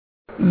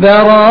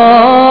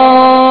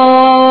براءة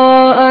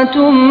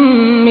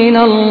من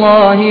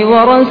الله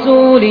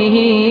ورسوله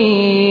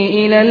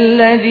إلى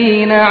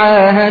الذين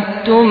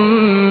عاهدتم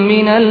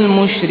من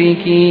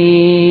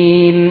المشركين.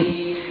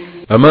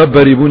 ئەمە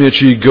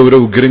بەریبوونێکی گەورە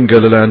و گرنگە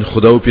لەلایەن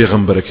خوددا و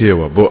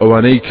پێغەمبەرەکەیەوە بۆ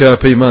ئەوانەی کە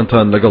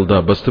پەیمانتان لەگەڵدا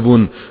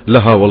بەستبوون لە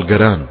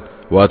هاوڵگەران،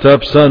 واتە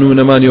پسان و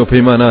نەمانی و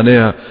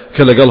پەیمانانەیە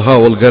کە لەگەڵ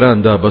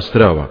هاوڵگەراندا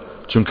بەستراوە،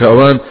 چونکە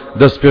ئەوان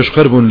دەست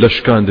پێشخەر بوون لە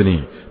شکاندنی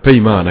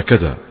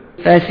پەیمانەکەدا.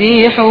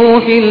 فسيحوا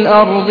في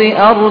الأرض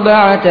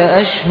 4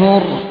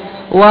 أشهر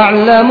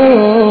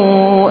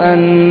واعلموا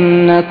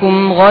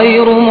أنكم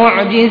غير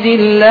معجز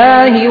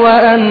الله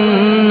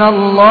وأن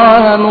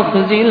الله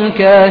مخزي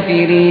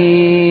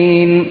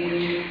الكافرين.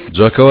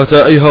 جاکەواتە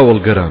ئەی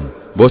هاوڵگەران،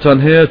 بۆتان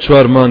هەیە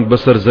 4 مانگ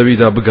بەسەر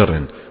زەویدا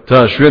بگەڕێن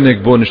تا شوێنێک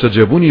بۆ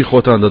نیشتەجێبوونی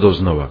خۆتان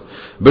دەدۆزنەوە،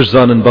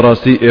 بشزانن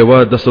بەڕاستی ئێوە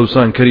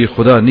دەسەوسانکەری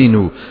خوددا نین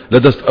و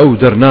لەدەست ئەو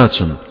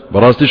دەرناچن،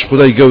 بەڕاستیش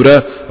خودای گەورە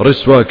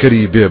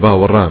ڕیسواکەری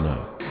بێباوەڕانە.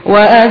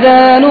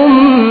 وأذان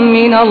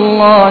من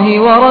الله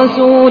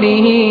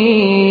ورسوله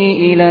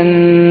إلى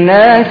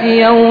الناس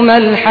يوم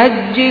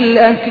الحج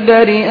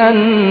الأكبر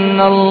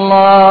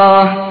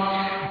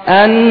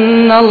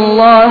أن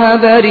الله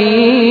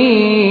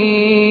بريء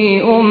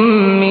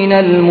من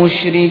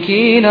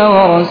المشركين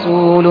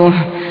ورسوله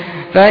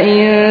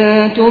فإن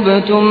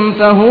تبتم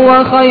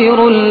فهو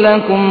خير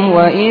لكم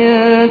وإن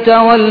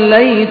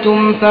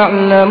توليتم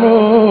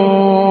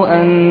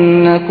فاعلموا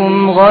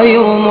أنكم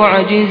غير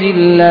معجز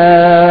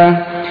الله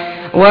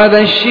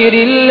وبشر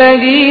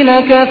الذين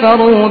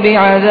كفروا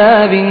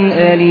بعذاب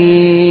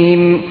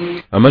أليم.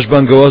 ئەمەش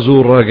بانگەواز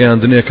و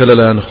ڕاگەیاندنێکە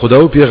لەلایەن خوددا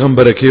و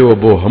پێغەمبەرەکەیەوە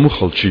بۆ هەموو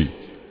خەڵکی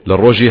لە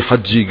ڕۆژی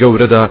حەجی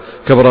گەورەدا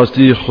کە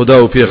بەڕاستی خوددا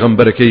و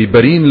پێغەمبەرەکەی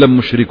بەرین لە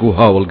مشریک و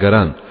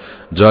هاوڵگەران.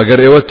 جاگەر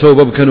ئێوە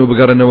تەوبە بکەن و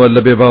بگەڕنەوە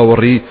لە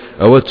بێباوەڕی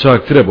ئەوە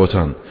چاکترە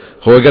بۆتان،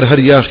 خۆگەر هەر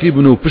یاخی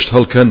بن و پشت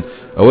هەڵکەن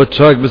ئەوە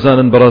چاک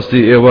بزانن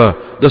بەڕاستی ئێوە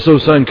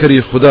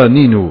دەسەوسانکەری خوددا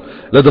نین و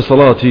لە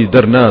دەسەڵاتی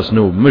دەرناسن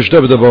و مژدە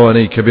بدە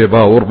بەوانەی کە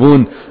بێباوەڕ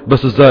بوون بە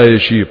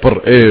سزایەکی پڕ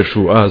ئێش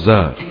و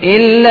ئازار.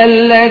 إلا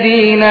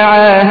الذين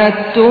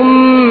عاهدتم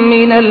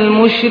من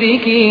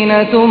المشركين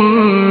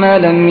ثم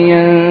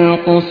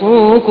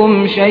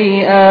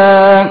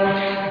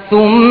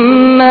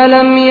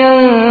لم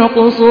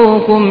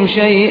ينقصوكم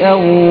شيئا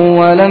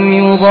ولم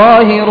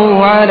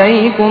يظاهروا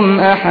عليكم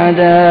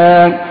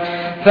أحدا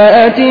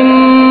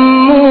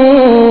فأتموا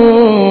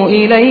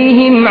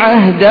إليهم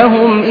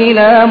عهدهم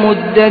إلى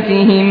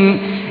مدتهم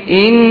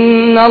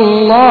إن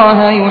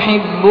الله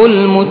يحب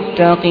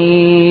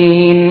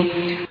المتقين.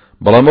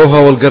 بەڵام ئەو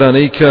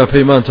هاوڵگەرانەی کە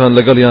پەیمانتان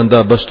لەگەڵیاندا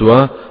بەستووە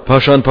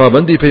پاشان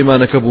پابەندی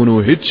پەیمانەکە بوون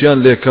و هیچیان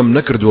لێکەم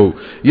نەکردووە و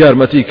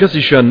یارمەتی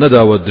کەسیشیان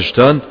نەداوە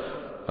دشتان،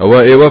 ئەوە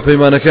ئێوە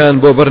پەیمانەکەیان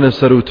بۆ بەرنە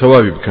سەر و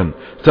تەواوی بکەن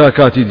تا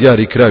کاتی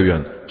دیاری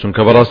کراویان،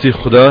 چونکە بەڕاستی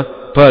خوددا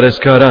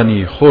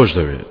پارێزکارانی خۆش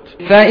دەوێت.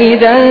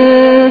 فإذا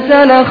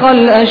انسلخ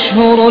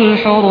الأشهر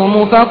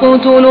الحرم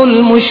فاقتلوا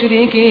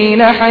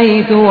المشركين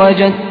حيث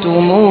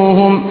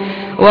وجدتموهم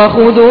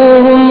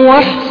وخذوهم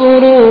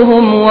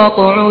واحصروهم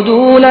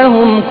واقعدوا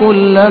لهم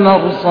كل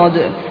مرصد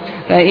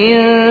فإن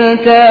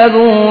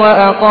تابوا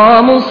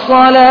وأقاموا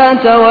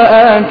الصلاة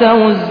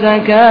وآتوا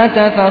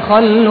الزكاة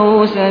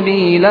فخلوا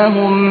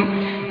سبيلهم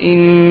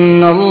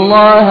إن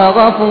الله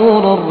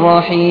غفور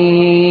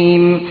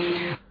رحيم.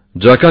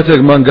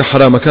 جاكاتك مانگە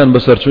حرامەکان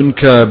بەسەرچون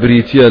کە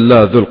بریتیە لە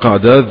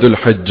ذوالقعدە،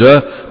 ذوالحجە،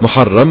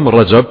 محەرەم،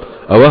 ڕەجەب،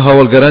 ئەوە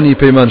هاوڵگەرانی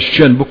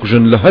پەیمانشتیان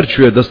بکوژن لە هەر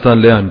کوێ دەستان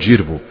لێیان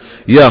گیر بوو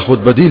یاخود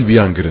بەدیل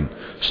بیانگرن،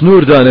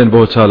 سنوور دانێن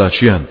بۆ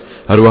چالاکیان،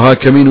 هەروەها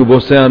کەمین و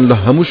بۆسەیان لە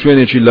هەموو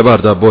شوێنێکی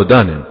لەباردا بۆ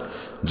دانێن.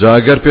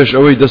 جاگەر پێش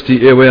ئەوەی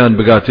دەستی ئێوەیان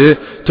بگاتێ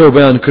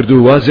تەوبەیان کرد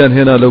و وازیان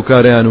هێنا لەو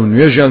کارەیان و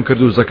نوێژیان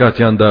کرد و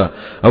زەکاتیاندا،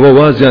 ئەوە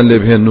وازیان لێ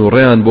بهێن و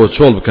ڕێیان بۆ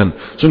چۆڵ بکەن،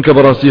 چونکە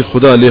بەڕاستی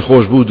خوددا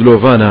لێخۆش بوو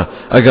دلۆڤانە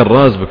ئەگەر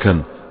ڕاز بکەن،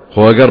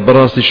 خۆ ئەگەر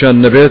بەڕاستیشان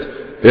نەبێت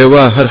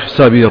ئێوە هەر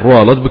حسابی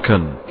ڕواڵەت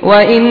بکەن.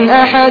 وإن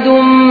أحد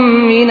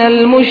من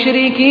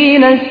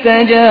المشركين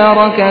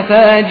استجارك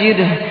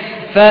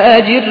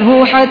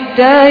فأجره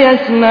حتى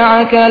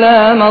يسمع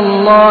كلام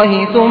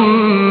الله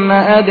ثم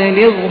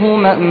أبلغه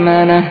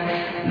مأمنه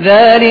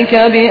ذلك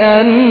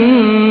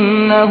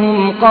بأنهم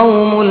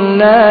قوم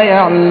لا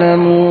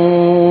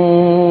يعلمون.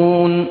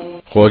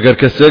 خۆ ئەگەر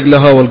کەسێک لە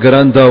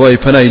هاوڵگەران داوای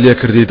پەنای لێ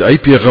کردید ئەی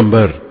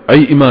پێغەمبەر،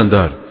 ئەی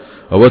ئیماندار،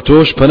 ئەوە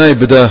تۆش پەنای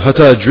بدە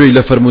هەتا گوێی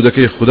لە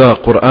فەرمودەکەی خوددا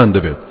قورئان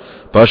دەبێت،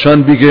 پاشان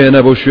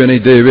بیگەیەنە بەو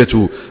شوێنەی دەیەوێت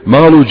و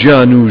ماڵ و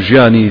گیان و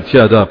ژیانی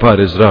تیادا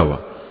پارێزراوە.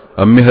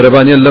 ئەم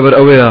میهرەبانیان لەبەر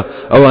ئەوەیە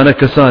ئەوانە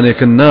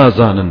کەسانێکن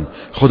نازانن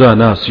خوددا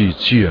ناسی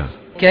چییە.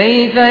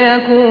 كيف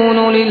يكون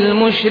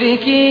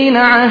للمشركين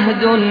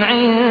عهد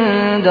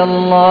عند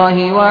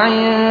الله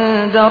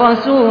وعند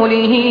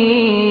رسوله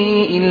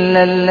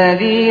إلا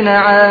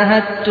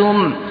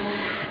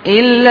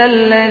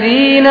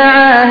الذين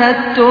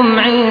عاهدتم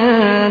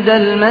عند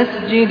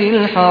المسجد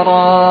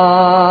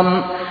الحرام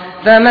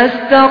فما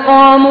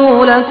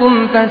استقاموا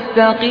لكم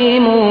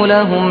فاستقيموا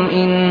لهم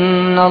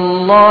إن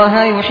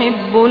الله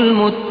يحب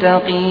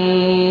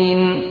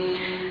المتقين.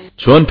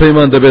 چۆن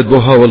پەیمان دەبێت بۆ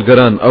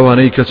هاوڵگەران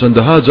ئەوانەی کە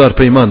چەندەها جار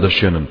پەیمان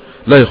دەشێنن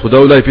لای خوددا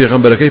و لای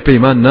پێغەمبەرەکەی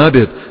پەیمان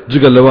نابێت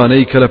جگەل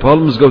لەوانەی کە لە پاڵ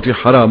مزگەوتی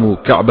حرام و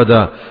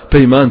کەعبەدا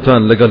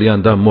پەیمانتان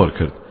لەگەڵیاندا مۆر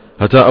کرد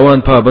هەتا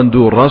ئەوان پابند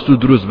و ڕاست و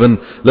دروست بن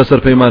لەسەر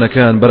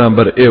پەیمانەکەیان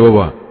بەرامبەر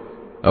ئێوەوە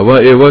ئەوە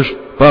ئێوەش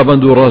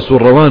پابند و ڕاست و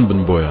ڕەوان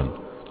بن بۆیان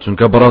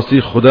چونکە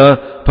بەڕاستی خوددا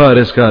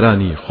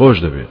پارێزکارانی خۆش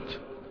دەبێت.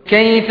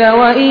 كيف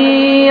وإن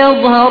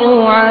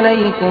يظهروا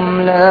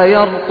عليكم لا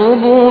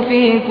يرقبوا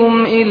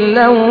فيكم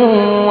إلا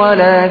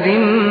ولا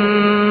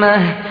ذمة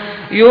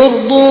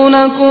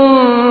يرضونكم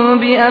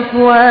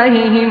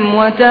بأفواههم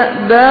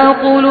وتأبى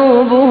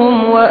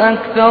قلوبهم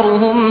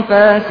وأكثرهم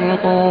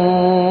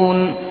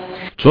فاسقون.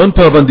 چۆن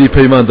پابندی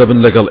پەیمان دەبن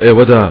لەگەڵ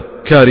ئێوەدا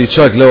کاری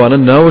چاک لەوانە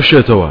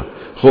ناوەشێتەوە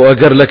خۆ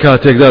ئەگەر لە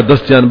کاتێکدا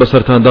دەستیان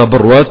بەسەرتاندا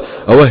بڕوات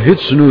ئەوە هیچ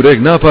سنوورێک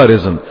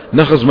ناپارێزن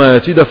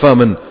نەخزمایەتی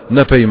دەفامن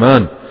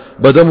نەپەیمان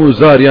بەدەم و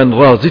زاریان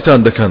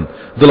ڕازیتان دەکەن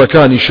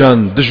دڵەکانیشان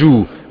دژ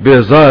و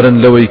بێزارن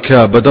لەوەی کە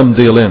بەدەم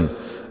دەیڵێن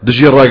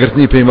دژی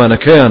ڕاگرتنی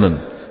پەیمانەکەیانن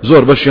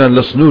زۆر بەشیان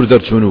لە سنوور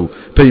دەرچوون و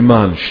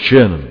پەیمان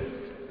شچێنن.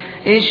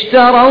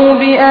 اشتروا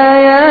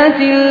بآيات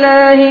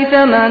الله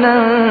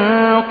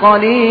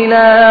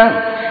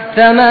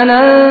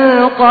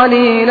ثمنا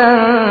قليلا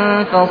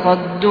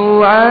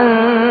فصدوا عن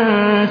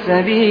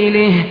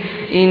سبيله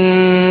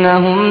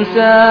إنهم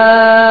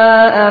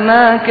ساء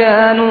ما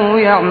كانوا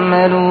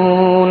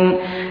يعملون.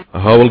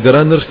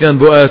 هاوڵگەران نرخیان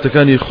بۆ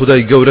ئاەتەکانی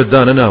خودای گەورە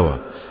دانەناوە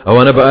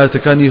ئەوانە بە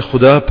ئاەتەکانی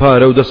خوددا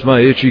پارە و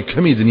دەسمایەکی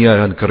کەمی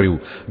دنیایان کڕی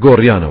و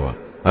گۆڕیانەوە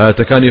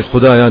ئاەتەکانی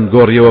خودایان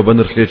گۆڕیەوە بە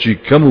نرخێکی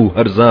کەم و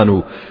هەرزان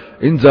و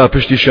اینجا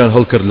پشتیشان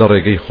هەڵکرد لە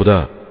ڕێگەی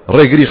خوددا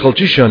ڕێگری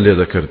خەڵکیشان لێ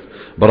دەکرد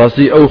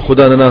بەڕاستی ئەو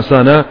خوددا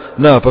نەناسانە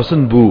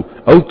ناپەسند بوو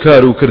ئەو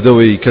کار و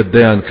کردەوەی کە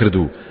دەیان کرد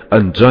و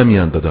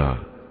ئەنجامیان دەدا.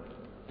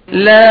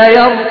 لا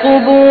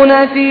يرقبون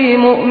في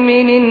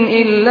مؤمن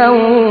إلا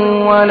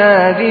ولا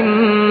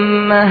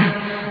ذمة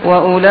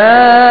وأولئك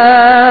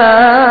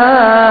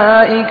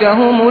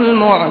هم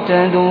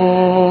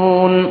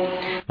المعتدون.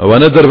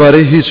 ئەوانە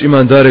دەربارەی هیچ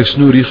ئیماندارێک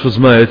سنووری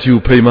خزمایەتی و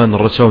پەیمان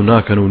ڕەچاو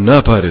ناکەن و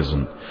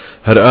ناپارێزن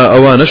هەر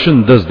ئەوانەشن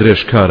دەست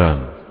درێژکاران.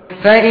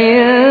 فإن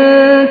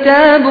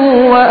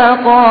تابوا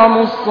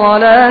وأقاموا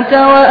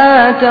الصلاة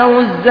وآتوا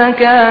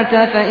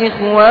الزكاة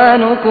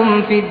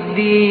فإخوانكم في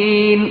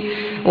الدين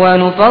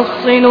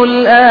ونفصل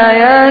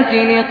الآيات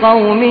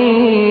لقوم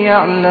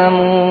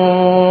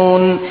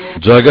يعلمون.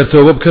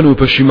 جاگەرتەوە بکەن و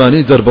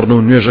پەشیمانی دەربڕن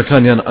و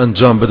نوێژەکانیان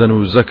ئەنجام بدەن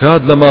و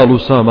زەکات لە ماڵ و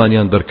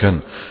سامانیان دەرکەن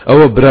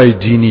ئەوە برای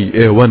دینی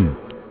ئێوەن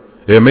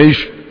ئێمەیش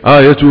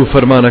ئاەت و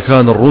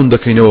فەرمانەکان ڕوون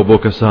دەکەینەوە بۆ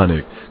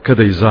کەسانێک کە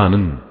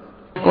دەیزانن.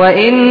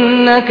 وإن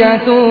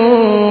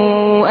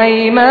نكثوا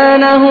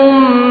أيمانهم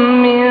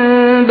من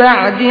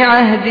بعد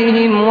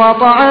عهدهم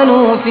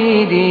وطعنوا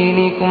في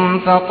دينكم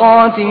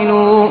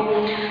فقاتلوا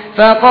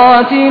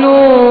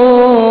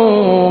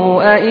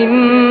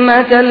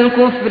أئمة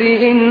الكفر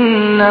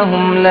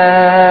إنهم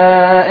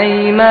لا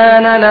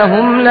أيمان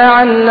لهم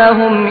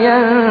لعلهم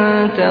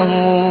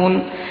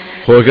ينتهون.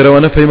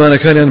 خۆگەرەوانە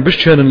پەیمانەکانیان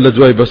بشێنن لە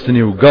دوای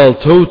بەستنی و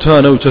گاڵتە و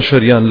تانە و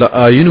تەشەریان لە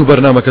ئاین و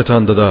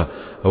بەرنامەکەتان دەدا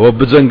ئەوە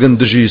بجەنگن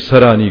دژی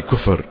سەرانی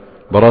کوفر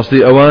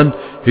بەڕاستی ئەوان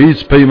هیچ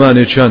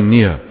پەیمانێکیان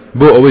نییە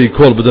بۆ ئەوەی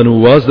کۆڵ بدەن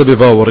و واز دەبێ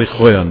باوەڕی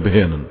خۆیان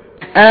بهێنن.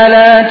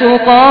 ألا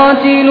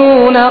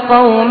تقاتلون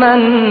قوما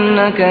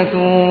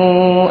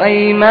نكثوا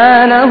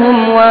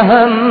أيمانهم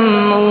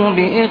وهموا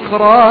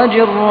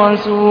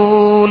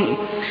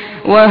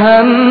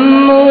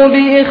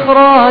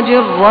بإخراج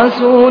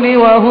الرسول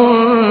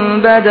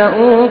وهم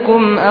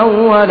بدؤوكم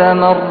أول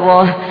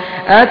مرة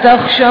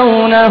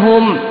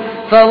أتخشونهم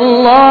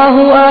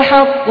فالله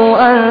أحق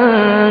أن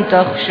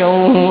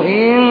تخشوه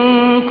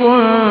إن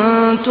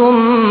كنتم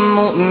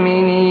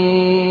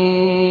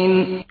مؤمنين.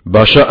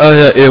 باشە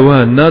ئایا ئێوە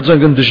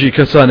ناجەنگن دژی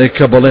کەسانێک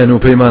کە بەڵێن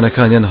و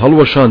پەیمانەکانیان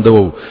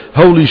هەڵوەشاندەوە و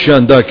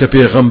هەوڵیشیاندا کە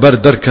پێغەمبەر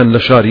دەرکەن لە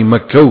شاری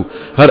مەککە و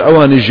هەر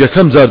ئەوانیش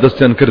یەکەم جار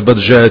دەستیان کرد بە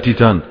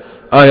دژایەتیتان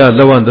ئایا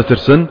لەوان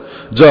دەترسن؟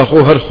 جاخۆ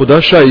هەر خوددا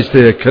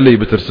شایستەیە کە لێی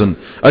بترسن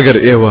ئەگەر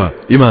ئێوە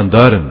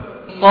ئیماندارن.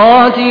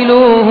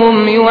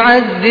 قاتلوهم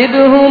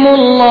يعذبهم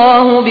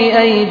الله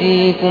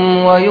بأيديكم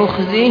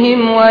ويخزهم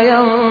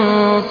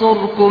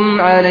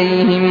وينصركم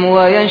عليهم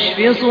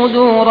ويشفي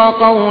صدور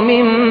قوم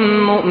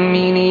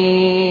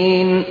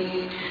مؤمنين.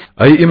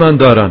 أي إيمان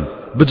داران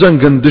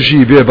بجنگن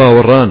دژی بێ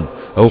باوەڕان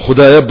ئەو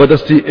خدایە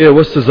بەدەستی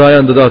ئێوە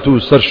سزایان دەدات و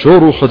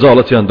سەرشۆڕ و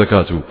خەجاڵەتیان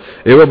دەکات و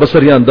ئێوە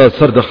بەسەریاندا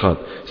سەردەخات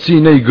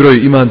سینەی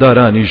گرۆی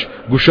ئیماندارانیش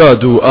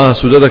گوشاد و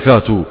ئاسوودە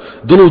دەکات و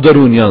دڵ و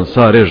دەرونیان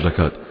سارێژ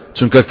دەکات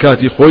چونکە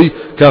کاتی خۆی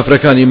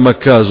کافرەکانی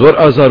مەککە زۆر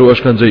ئازار و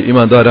ئەشکەنجەی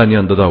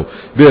ئیماندارانیان دەدا و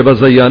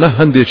بێبەزەیانە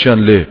هەندێکیان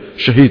لێ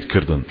شەهید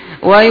کردن.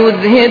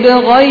 ويذهب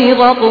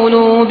غيظ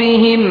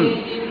قلوبهم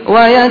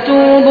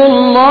ويتوب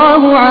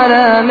الله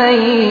على من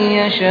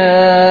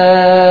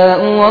يشاء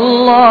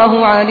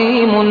والله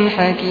عليم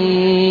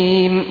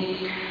حكيم.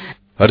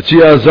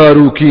 هەرچی ئازار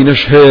و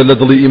کینەش هەیە لە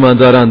دڵی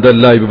ئیمانداران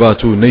دەلای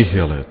ببات و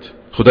نەیهێڵێت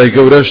خدای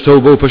گەورەش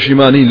تەوبە و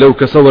پەشیمانی لەو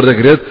کەسە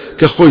وەردەگرێت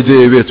کە خۆی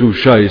دەیەوێت و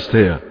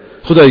شایستەیە.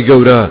 خدای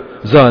گەورە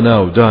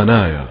زانا و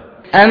دانایە.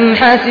 أم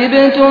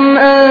حسبتم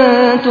أن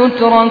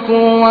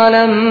تتركوا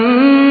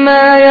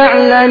ولما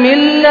يعلم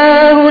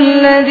الله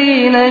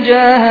الذين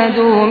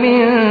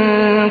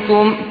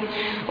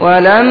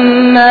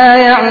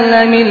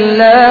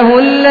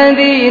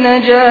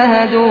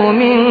جاهدوا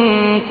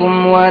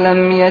منكم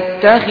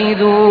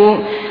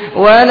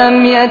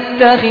ولم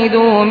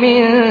يتخذوا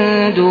من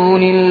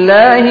دون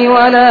الله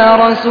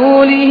ولا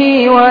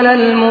رسوله ولا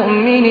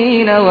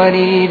المؤمنين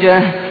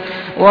وليجة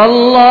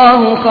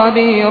والله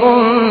خبير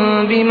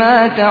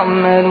بما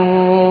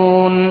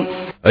تعملون.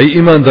 أي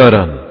إيمان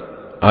داران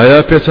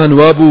آیا پێتان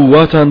وابوو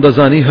واتان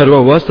دەزانی هەروە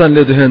واستان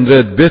لێ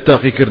دەهێنرێت بێت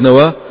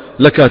تاقیکردنەوە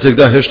لە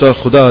کاتێکدا هێشتا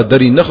خوددا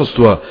دەری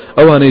نەخستووە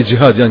ئەوانەی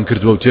جیهادیان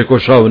کردووە و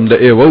تێکۆشاون لە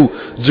ئێوە و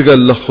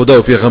جگەل لە خوددا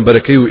و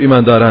پێغەمبەرەکەی و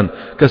ئیمانداران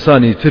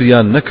کەسانی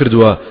تریان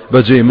نەکردووە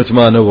بەجێی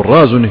متمانە و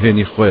ڕاز و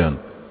نهێنی خۆیان.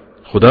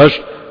 خودداش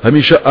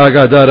هەمیشە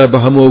ئاگادارە بە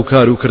هەموو ئەو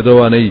کار و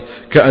کردەوانەی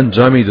کە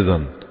ئەنجامی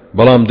دەدەن،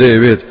 بەڵام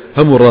دەیەوێت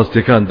هەموو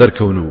ڕاستیەکان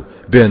دەرکەون و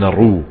بێنە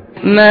ڕوو.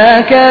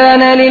 ما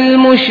كان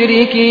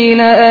للمشركين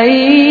أن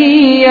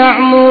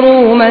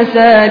يعمروا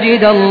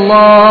مساجد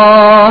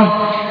الله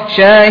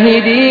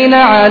شاهدين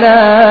على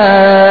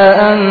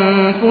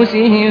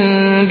أنفسهم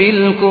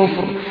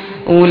بالكفر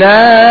أولئك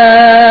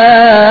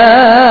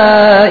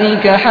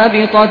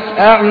حبطت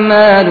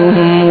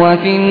أعمالهم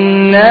وفي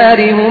النار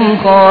هم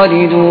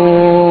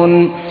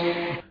خالدون.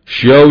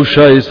 شیاو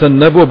شایستن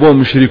نەبووە بۆ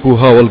مشریک و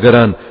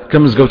هاوڵگەران کە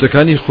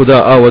مزگەوتەکانی خوددا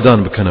ئاوەدان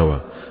بکەنەوە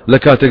لە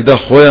کاتێکدا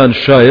خۆیان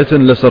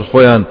شایەتن لەسەر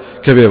خۆیان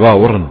کە بێ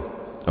باوەڕن.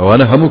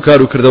 ئەوانە هەموو کار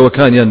و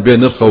کردەوەکانیان بێ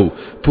نرخە و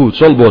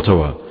پوچەڵ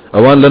بۆتەوە.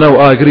 ئەوان لەناو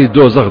ئاگری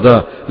دۆزەخدا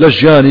لە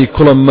ژیانی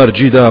کوڵم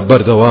مەرجیدا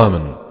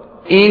بەردەوامن.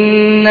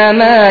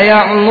 إنما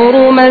يعمر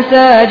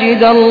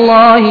مساجد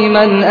الله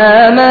من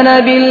آمن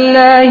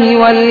بالله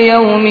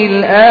واليوم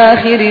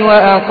الآخر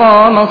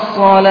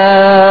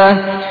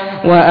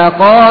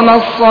وأقام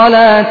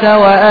الصلاة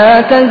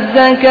وآتى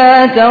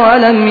الزكاة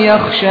ولم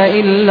يخش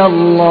إلا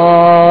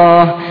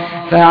الله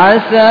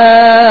فعسى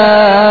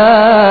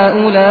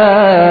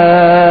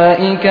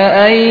أولئك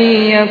أن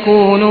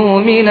يكونوا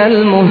من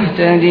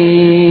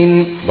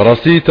المهتدين.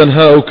 براسي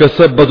تنها أو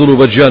كسب بدلو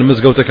بجيان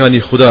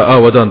مزگەوتەکانی خوددا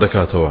ئاوەدان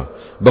دەکاتەوە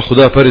بە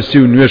خوددا پەرستی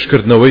و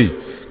نوێژکردنەوەی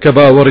کە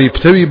باوەڕی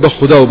پتەوی بە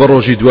خوددا و بە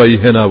ڕۆژی دوایی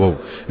هێناوە و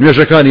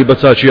نوێژەکانی بە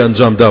چاچی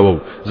ئەنجام داوە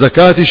و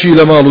زەکاتیشی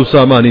لە ماڵ و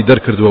سامانی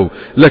دەرکردووە و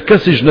لە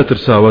کەسیش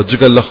نەترساوە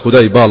جگەل لە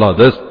خودای باڵا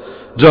دەست،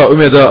 جا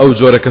ئومێدا ئەو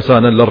جۆرە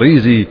کەسانە لە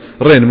ڕیزی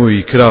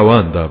ڕێنمووی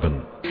کراواندا بن.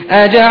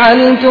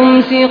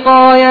 أجعلتم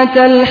سقاية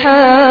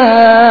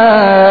الحاج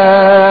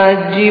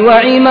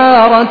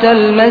وعمارة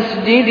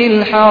المسجد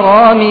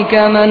الحرام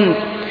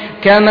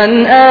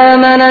كمن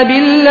آمن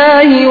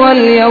بالله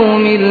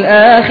واليوم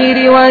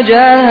الآخر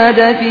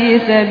وجاهد في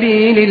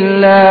سبيل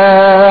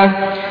الله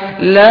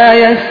لا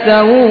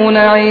يستوون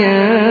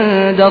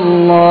عند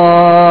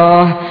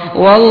الله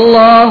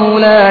والله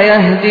لا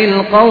يهدي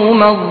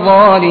القوم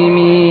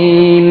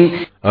الظالمين.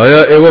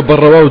 ئایا ئێوە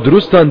بەڕەوا و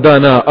دروستان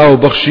دانا ئاو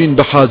بەخشین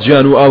بە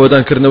حاجیان و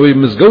ئاوەدانکردنەوەی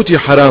مزگەوتی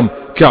حرام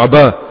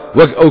کەعبە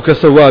وەک ئەو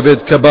کەسە وابێت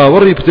کە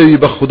باوەڕی پتەوی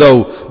بە خوددا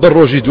و بە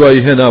ڕۆژی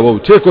دوایی هێناوە و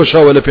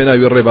تێکۆشاوە لە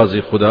پێناوی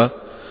ڕێبازی خوددا؟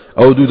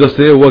 ئەو دوو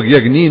دەستەیە وەک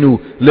یەک نین و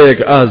لە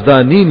یەک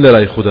ئازدا نین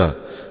لەلای خوددا.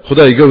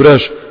 خودای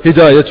گەورەش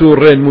هیدایەت و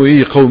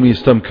ڕێنمووی قەومی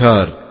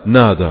ستەمکار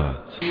نادات.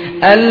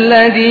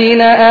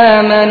 الذين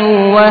آمنوا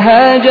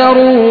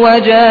وهاجروا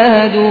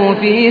وجاهدوا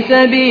في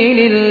سبيل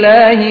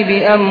الله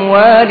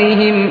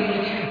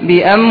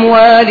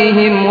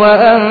بأموالهم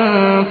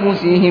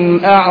وأنفسهم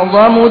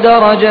أعظم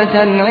درجة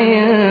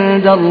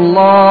عند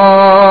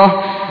الله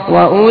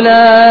وأولئك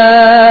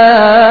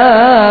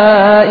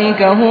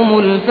هم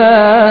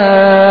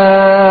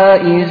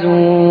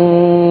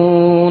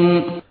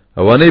الفائزون.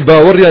 ئەوانەی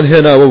باوەڕیان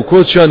هێناوە و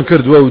کۆچیان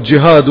کردووە و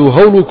جیهاد و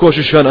هەوڵ و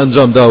کۆششیان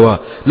ئەنجام داوە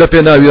لە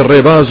پێناوی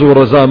ڕێباز و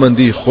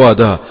ڕەزامەندی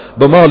خوادا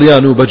بە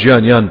ماڵیان و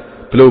بەجیانیان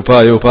پلە و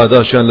پایە و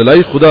پاداشیان لە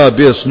لای خوددا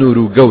بێسنوور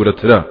و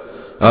گەورەترە.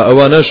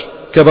 ئەوانەش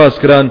کە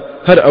باسکران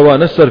هەر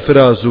ئەوانە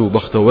سەرفراز و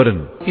بەختەوەرن.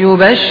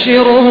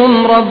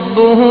 يبشرهم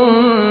ربهم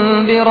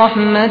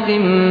برحمة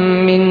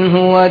منه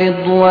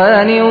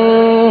ورضوان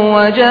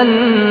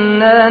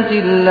وجنات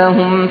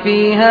لهم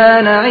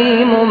فيها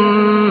نعيم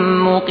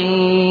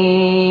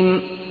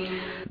مقيم.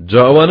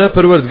 جا ئەوانە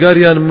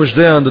پەروەردگاریان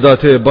مژدەیان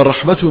دەداتێ بە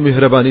ڕەحمەت و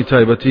میهرەبانی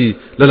تایبەتی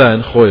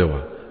لەلایەن خۆیەوە،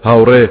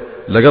 هاوڕێ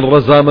لەگەڵ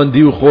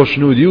ڕەزامەندی و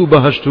خۆشنودی و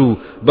بەهەشت و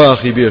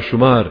باخی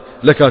بێشومار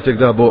لە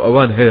کاتێکدا بۆ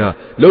ئەوان هەیە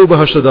لەو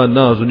بەهەشتەدا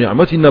ناز و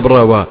نیعمەتی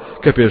نەبراوە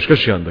کە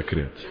پێشکەشیان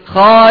دەکرێت.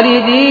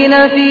 خالدين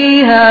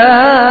فيها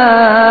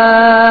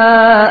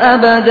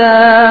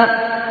أبدا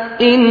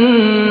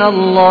إن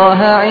الله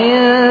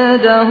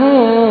عنده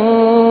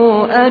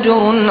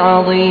أجر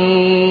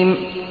عظيم.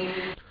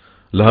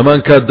 لە هەمان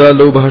کاتدا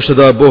لەو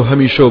بەهەشتەدا بۆ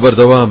هەمیشە و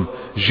بەردەوام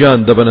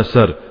ژیان دەبەنە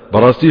سەر،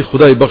 بەڕاستی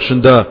خودای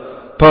بەخشندا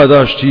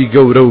پاداشتی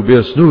گەورە و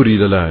بێسنووری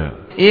لەلایە.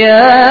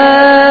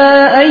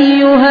 يا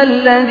أيها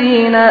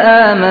الذين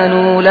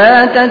آمنوا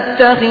لا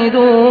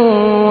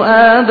تتخذوا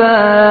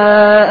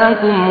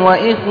آباءكم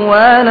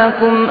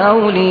وإخوانكم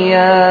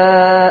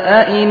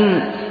أولياء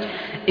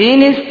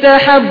إن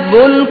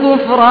استحبوا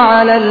الكفر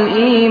على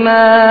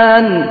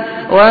الإيمان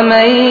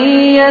ومن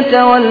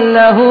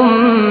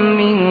يتولهم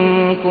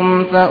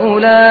منكم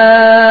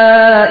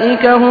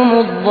فأولئك هم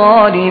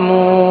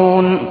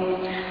الظالمون.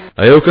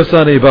 ئەو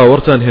کەسانەی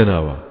باوەڕتان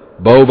هێناوە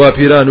باو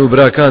باپیران و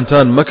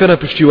براکانتان مەکەنە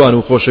پشتیوان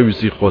و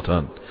خۆشەویستی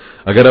خۆتان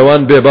ئەگەر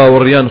ئەوان بێ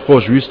باوەڕیان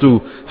خۆشویست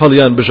و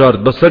هەڵیان بژارد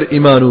بەسەر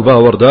ئیمان و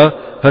باوەڕدا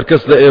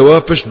هەرکەس لە ئێوە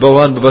پشت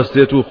بەوان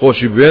ببەستێت و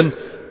خۆشی بوێن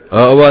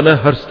ئەوانە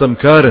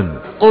هەرستەمکارن.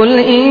 قل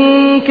إن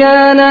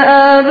كان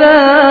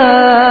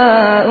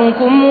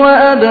آباؤكم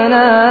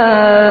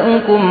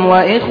وأبناؤكم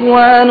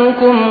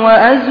وإخوانكم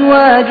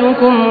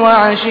وأزواجكم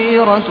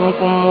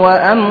وعشيرتكم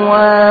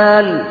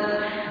وأموال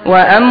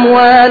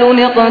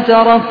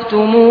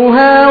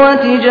اقترفتموها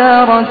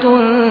وتجارة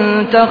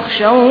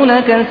تخشون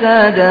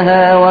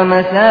كسادها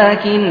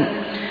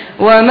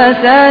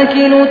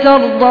ومساكن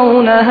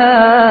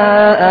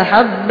ترضونها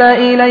أحب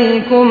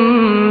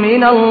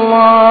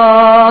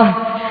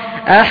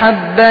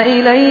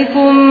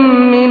إليكم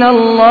من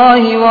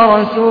الله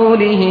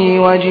ورسوله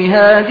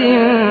وجهاد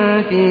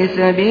في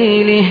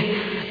سبيله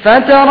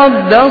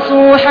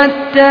فتربصوا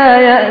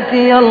حتى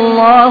يأتي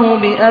الله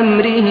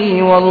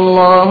بأمره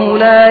والله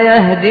لا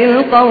يهدي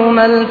القوم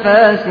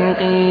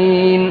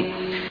الفاسقين.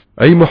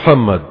 أي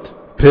محمد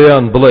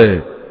پێیان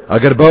بڵێ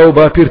ئەگەر باو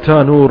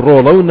باپیرتان و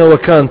ڕۆڵە و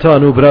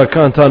نەوەکانتان و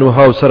براکانتان و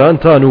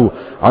هاوسەرانتان و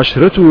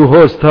عەشرەت و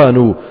هۆزتان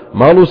و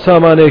ماڵ و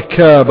سامانێک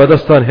کە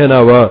بەدەستان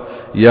هێناوە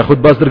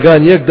یاخود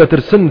بازرگان یەک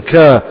دەترسن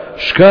کە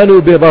شکان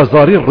و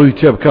بێبازاری ڕووی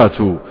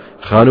تێبکات و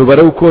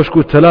خانوبەرە و کۆشک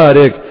و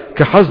تەلارێک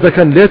کە حەز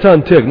دەکەن لێتان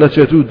تێک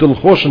نەچێت و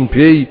دڵخۆشن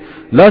پێی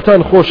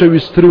لاتان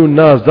خۆشەویستتر و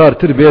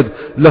نازدارتر بێت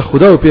لە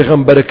خودا و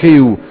پێغەمبەرەکەی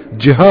و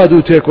جیهاد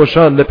و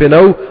تێکۆشان لە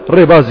پێناو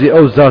ڕێبازی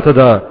ئەو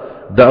زاتەدا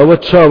دا ئەوە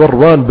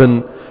چاوەڕوان بن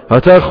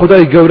هەتا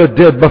خودای گەورە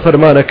دێت بە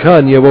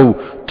فەرمانەکانیەوە و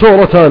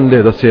تۆڵەتان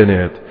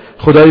لێدەسێنێت.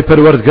 خودای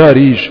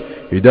پەروەردگاریش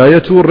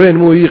هداية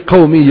الرنموي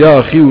قومي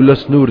ياخي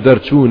ولسنور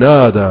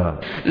درتونادا.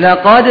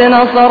 لقد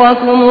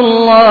نصركم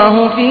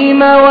الله في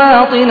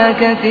مواطن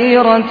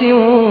كثيرة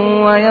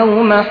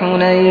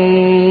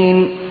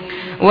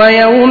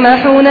ويوم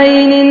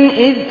حنين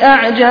إذ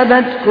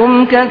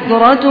أعجبتكم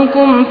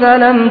كثرتكم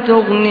فلم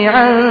تغن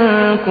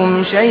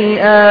عنكم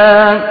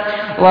شيئا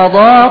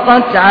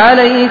وضاقت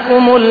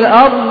عليكم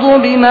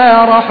الأرض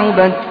بما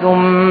رحبت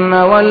ثم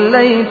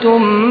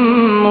وليتم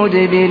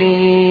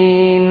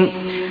مدبرين.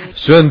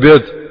 سوێن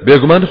بێت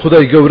بێگومان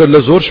خدای گەورە لە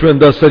زۆر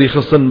شوێندا سەری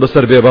خستن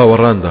بەسەر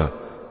بێباوەڕاندا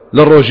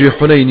لە ڕۆژی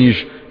حونەینیش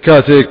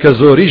کاتێک کە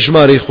زۆری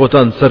ژمارەی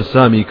خۆتان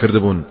سەرسامی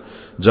کردبوون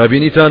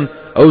جابینیتان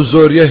ئەو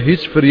زۆریە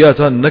هیچ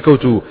فریاتان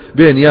نەکەوت و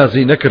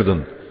بێنیازی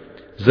نەکردن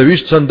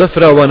زەویش چەندە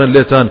فراوانە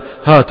لێتان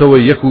هاتەوە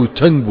یەک و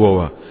تەنگ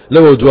بووەوە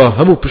لەوە دوا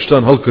هەموو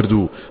پشتان هەڵکرد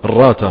و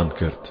ڕاتان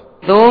کرد.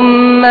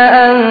 ثم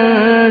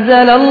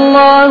أنزل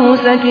الله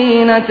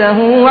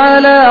سكينته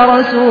على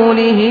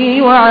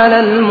رسوله وعلى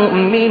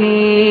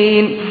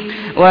المؤمنين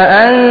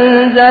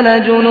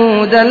وأنزل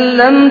جنودا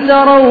لم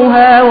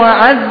تروها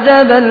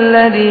وعذب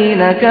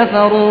الذين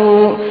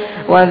كفروا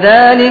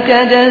وذلك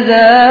جزاء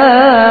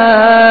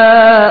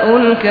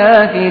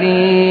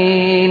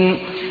الكافرين.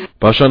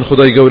 پاشان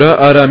خدای گەورە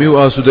ئارامی و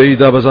ئاسوودەیی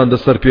دابەزاندە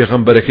سەر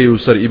پێغەمبەرەکەی و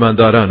سەر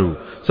ئیمانداران و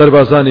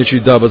سەربازانێکی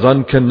دابەزان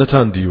کە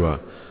نەتاندیوە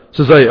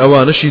سزای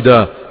ئەوانەشیدا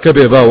کە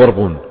بێباوەڕ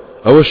بوون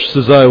ئەوەش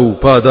سزای و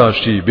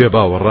پاداشتی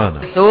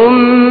بێباوەڕانە.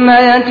 ثم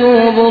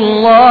يتوب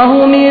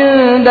الله من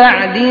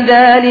بعد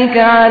ذلك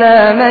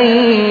على من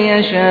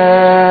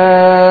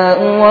يشاء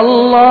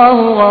والله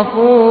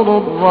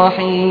غفور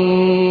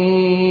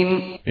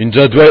رحيم.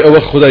 اینجا دوای ئەوە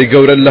خدای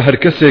گەورە لە هەر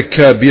کەسێک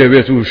کە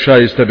بیاوێت و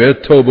شایستە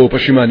بێت تەوبە و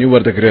پەشیمانی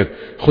وەردەگرێت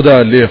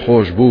خدا لێ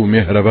خۆش بوو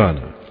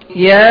مێهرەبانە.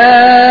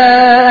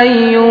 يا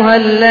أيها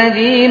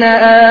الذين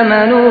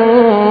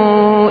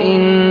آمنوا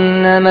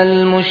إنما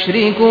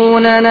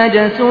المشركون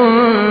نجس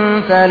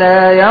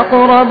فلا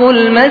يقربوا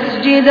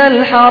المسجد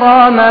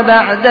الحرام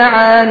بعد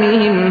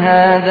عامهم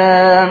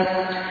هذا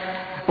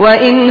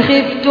وإن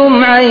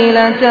خفتم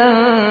عيلة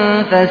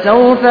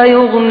فسوف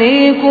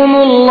يغنيكم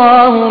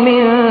الله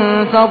من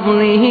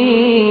فضله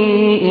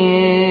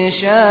إن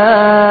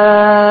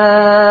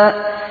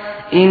شاء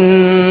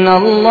إن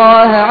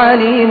الله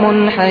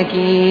عليم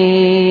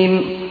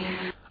حكيم.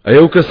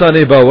 ئەو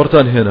کەسانەی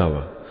باوەڕتان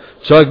هێناوە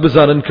چاک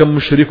بزانن کە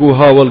مشریک و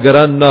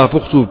هاوڵگەران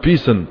ناپوخت و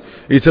پیسن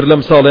ئیتر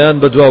لەم ساڵەیان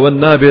بەدواوە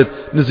نابێت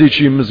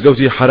نزیکی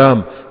مزگەوتی حرام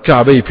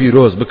کعبەی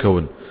پیرۆز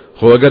بکەون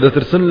خۆ ئەگەر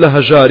دەترسن لە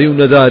هەژاری و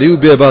نەداری و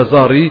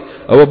بێبازاڕی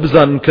ئەوە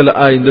بزانن کە لە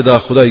ئایندەدا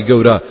خودای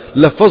گەورە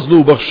لە فەزڵ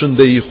و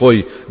بەخشندەی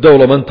خۆی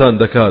دەوڵەمەندتان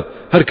دەکات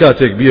هەر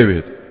کاتێک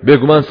بیەوێت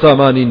بێگومان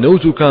سامانی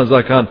نەوت و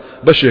کانزاکان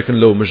بەشێکن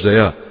لەو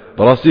مژدەیە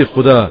بەڕاستی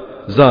خوددا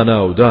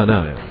زانا و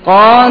دانایە.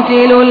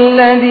 قاتلوا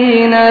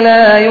الذين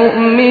لا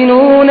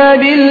يؤمنون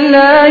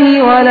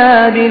بالله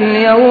ولا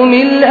باليوم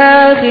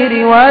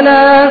الآخر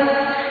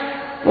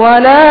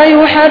ولا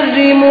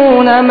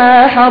يحرمون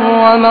ما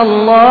حرم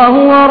الله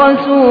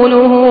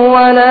ورسوله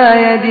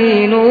ولا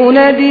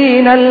يدينون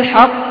دين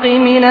الحق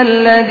من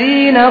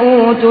الذين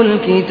أوتوا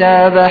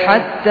الكتاب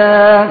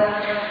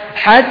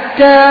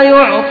حتى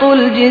يعطوا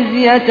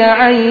الجزية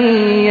عن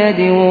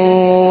يد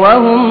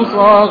وهم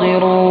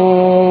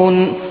صاغرون.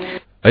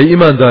 أي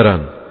إيمان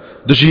داران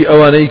دژی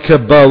ئەوانەی کە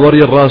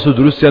باوەڕی ڕاست و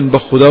دروستیان بە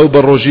خوددا و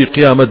بە ڕۆژی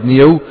قیامەت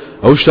نییە و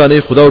ئەو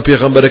شتانەی خوددا و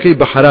پێغەمبەرەکەی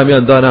بە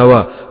حرامیان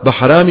داناوە بە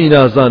حرامی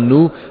نازان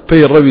و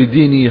پەیڕەوی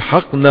دینی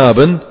حەق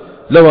نابن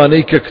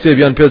لەوانەی کە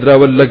کتێبیان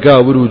پێدراوە لە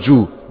گاور و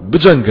جوو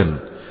بجەنگن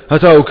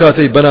هەتا ئەو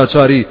کاتەی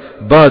بەناچاری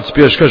باج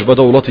پێشکەش بە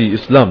دەوڵەتی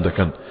ئیسلام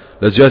دەکەن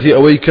لە جیاتی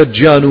ئەوەی کە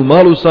گیان و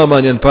ماڵ و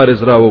سامانیان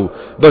پارێزراوە و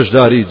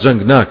بەشداری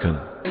جەنگ ناکەن.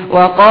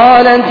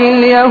 وقالت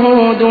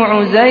اليهود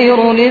عزير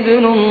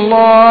ابن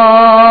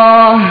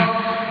الله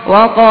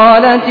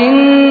وقالت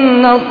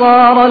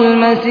النصارى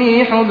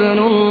المسيح ابن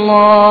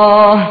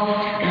الله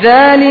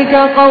ذلك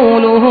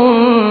قولهم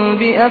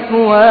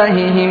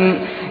بأفواههم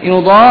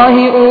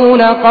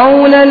يضاهئون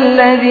قول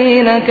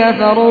الذين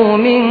كفروا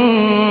من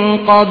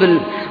قبل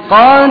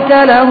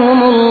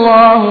قاتلهم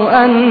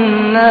الله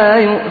أنا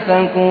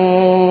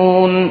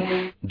يؤفكون.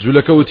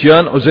 جولەکە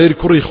وتیان عوزەیر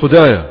کوڕی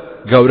خوددایە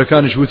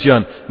گاورەکانیش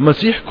وتیان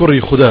مەسیح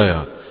کوڕی خوددایە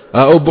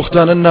ئەو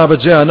بوختانە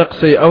نابەجێیانە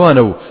قسەی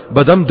ئەوانە و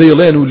بەدەم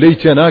دەیڵێن و لی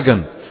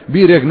تێناگەن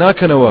بیرێک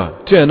ناکەنەوە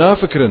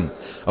تێنافکرن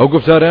ئەو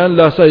گفتاریان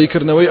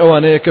لاساییکردنەوەی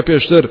ئەوانەیە کە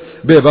پێشتر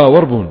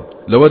بێباوەڕ بوون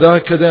لەوەدا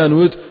کە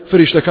دەیانوت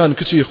فریشتەکان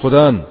کچی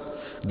خوددان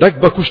دەک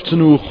بە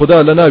کوشتن و خوددا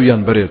لە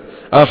ناویان بڕێت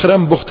ئاخر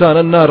ئەم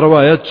بوختانە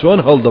ناڕەوایەت چۆن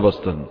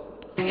هەڵدەبەستن.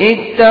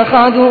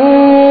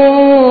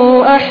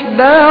 اتخذوا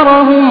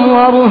أحبارهم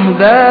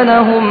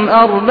ورهبانهم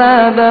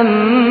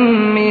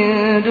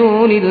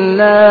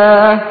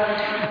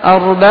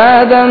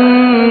أربابا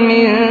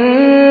من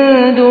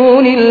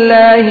دون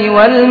الله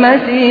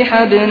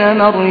والمسيح ابن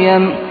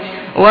مريم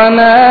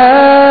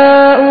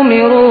وما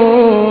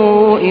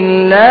أمروا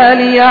إلا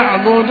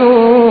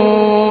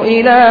ليعبدوا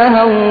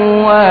إلها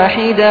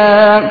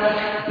واحدا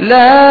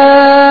لا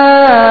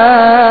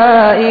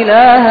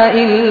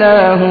إله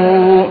إلا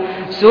هو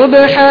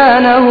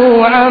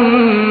سبحانه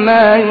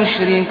عما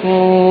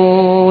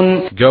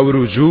يشركون.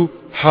 گاوروجو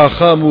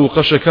حاخام و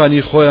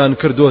قەشەکانی خۆیان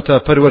کردوتە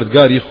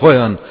پەروەردگاری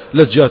خۆیان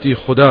لە جیاتی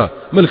خوددا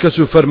ملکەت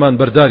و فەرمان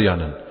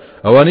بەرداریانن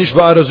ئەوانیش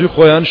بە ئارەزوی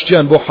خۆیان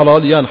شتیان بۆ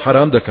حەڵال یان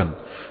حرام دەکەن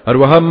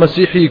هەروەها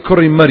مەسیحی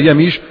کوڕی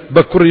مەریەمیش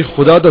بە کوڕی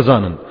خوددا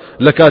دەزانن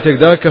لە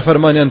کاتێکدا کە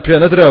فەرمانیان پێ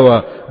نەدراوە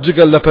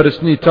جگەل لە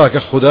پەرستنی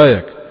تاکە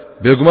خوددایەک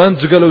بێگومان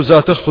جگەل ئەو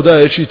زاتە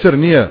خوددایەکی تر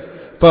نییە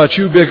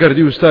پاچی و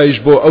بێگەردی وستایش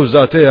بۆ ئەو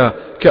زاتەیە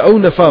کە ئەو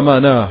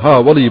نەفامانە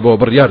هاوڵی بۆ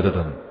بڕیار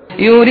دەدەن.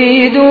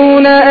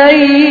 يريدون أن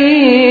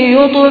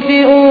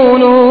يطفئوا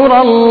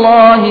نور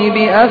الله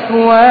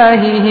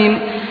بأفواههم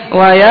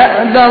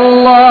ويأبى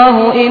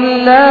الله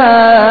إلا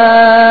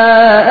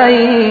أن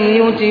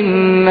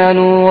يتم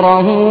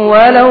نوره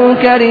ولو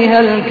كره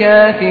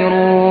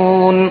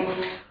الكافرون.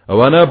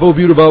 ئەوانە بەو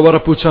بیر و باوەڕە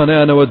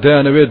پوچانیانەوە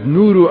دەیانەوێت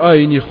نور و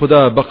ئاینی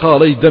خوددا بە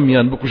قاڵەی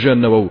دەمیان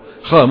بکوژێنەوە و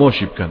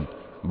خامۆشی بکەن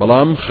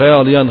بەڵام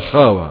خەیاڵیان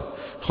خاوە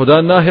خوددا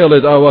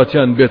ناهێڵێت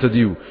ئاواتیان بێتە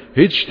دی و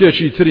هیچ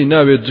شتێکی تری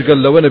ناوێت جگەل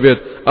لەوە نەبێت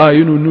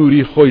ئاین و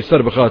نوری خۆی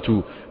سەر بخات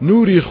و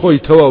نوری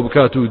خۆی تەواو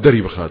بکات و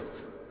دەری بخات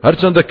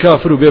هەرچەندە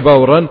کافر و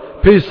بێباوەڕان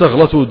پێی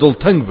سەغڵەت و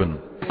دڵتەنگ بن.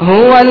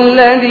 هو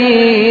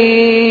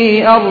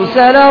الذي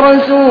أرسل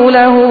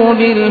رسوله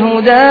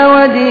بالهدى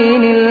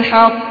ودين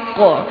الحق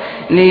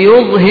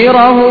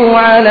ليظهره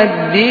على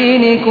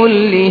الدين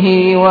كله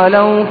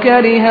ولو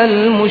كره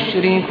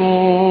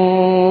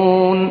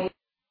المشركون.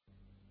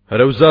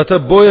 هەرەو زاتە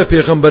بۆیە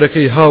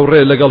پێغەمبەرەکەی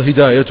هاوڕێ لەگەڵ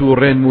هیدایەت و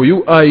ڕێنمووی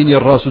و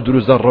ئاینی ڕاست و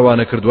دروستدا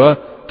ڕەوانە کردووە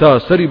تا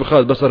سەری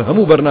بخات بەسەر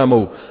هەموو بەرنامە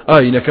و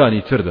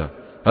ئاینەکانی تردا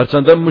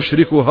هەرچەندە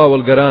مشریک و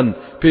هاوڵگەران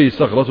پێی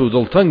سەغڵەت و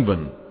دڵتەنگ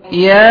بن.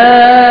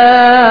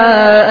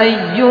 يا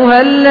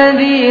أيها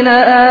الذين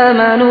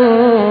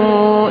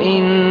آمنوا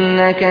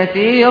إن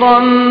كثيرا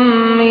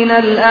من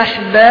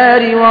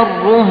الأحبار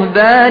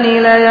والرهبان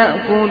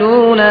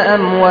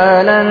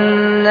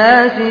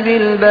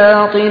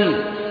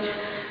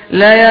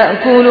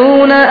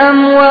ليأكلون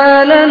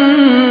أموال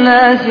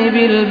الناس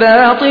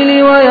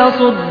بالباطل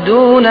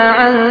ويصدون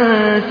عن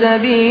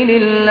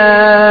سبيل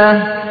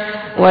الله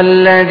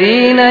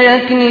والذين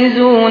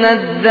يكنزون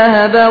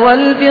الذهب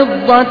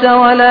والفضة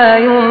ولا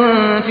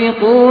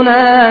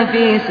ينفقونها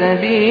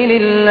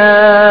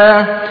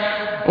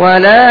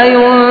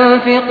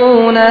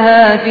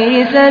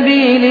في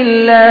سبيل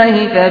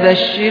الله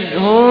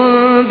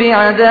فبشرهم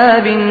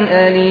بعذاب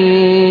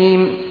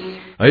أليم.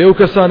 ئەو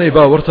کەسانەی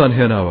باوەڕتان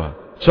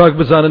هێناوە چاک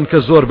بزانن کە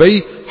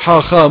زۆربەی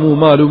حاخام و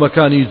مال و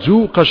مەکانی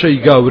جوو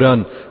قەشەی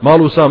گاوران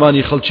ماڵ و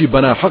سامانی خەڵکی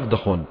بەناحەق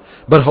دەخۆن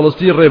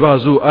بەرهەڵستی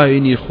ڕێباز و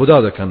ئاینی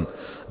خوددا دەکەن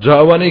جا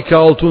ئەوانەی کە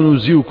ئاڵتون و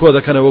زی و کۆ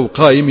دەکەنەوە و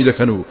قایمی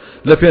دەکەن و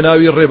لە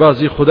پێناوی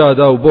ڕێبازی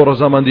خوددادا و بۆ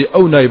ڕەزامەندی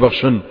ئەو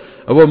نایبەخشن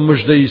ئەوە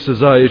مژدەی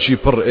سزایەکی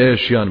پڕ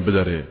ئێشیان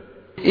بدەرێ.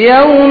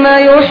 يوم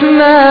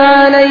يحمى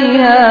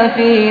عليها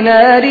في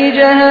نار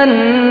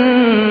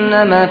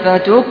جهنم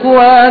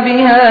فتكوى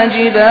بها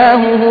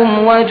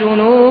جباههم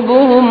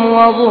وجنوبهم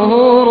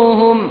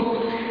وظهورهم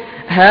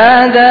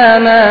هذا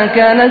ما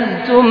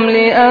كنزتم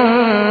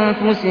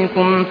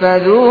لأنفسكم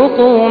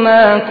فذوقوا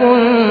ما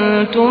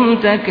كنتم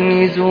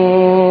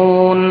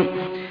تكنزون.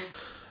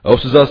 ئەو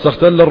سزا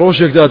سەختە لە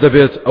ڕۆژێکدا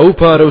دەبێت ئەو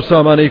پارە و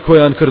سامانەی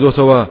کۆیان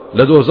کردوتەوە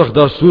لە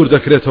دۆزەخدا سوور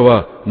دەکرێتەوە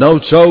ناو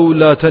چاو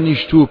لا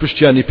تەنیشت و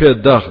پشتیانی پێ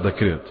داخ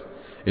دەکرێت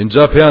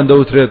اینجا پێیان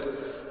دەوترێت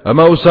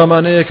ئەمە ئەو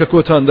سامانەیە کە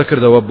کۆتان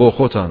دەکردەوە بۆ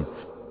خۆتان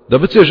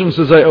دەبچێژن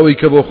سزای ئەوەی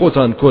کە بۆ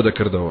خۆتان کۆ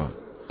دەکردەوە.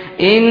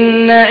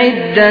 إن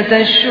عدة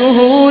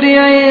الشهور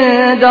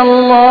عند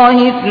الله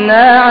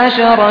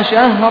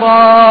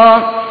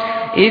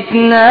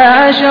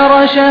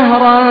 12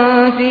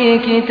 شهرا في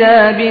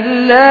كتاب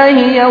الله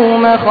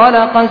يوم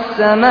خلق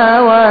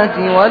السماوات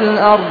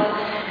والأرض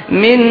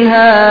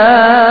منها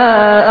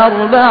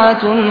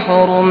 4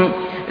 حرم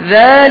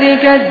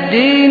ذلك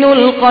الدين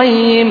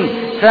القيم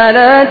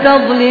فلا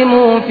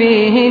تظلموا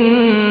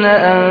فيهن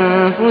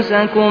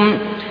أنفسكم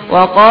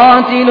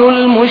وقاتلوا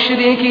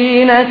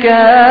المشركين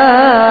كافة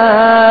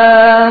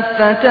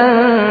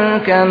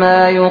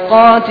كما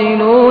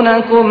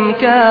يقاتلونكم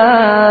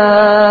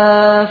كافة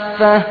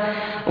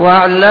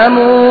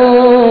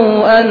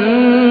واعلموا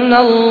أن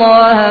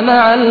الله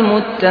مع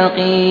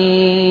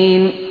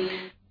المتقين.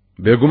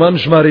 بێگومان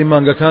ژمارەی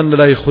مانگەکان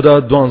لەلای خوددا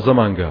 12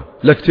 مانگە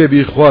لە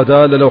کتێبی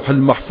خوادا لە لەوح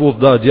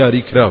المەحفوظدا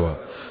دیاری کراوە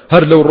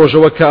هەر لەو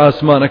ڕۆژەوە کە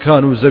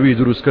ئاسمانەکان و زەوی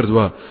دروست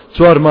کردووە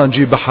 4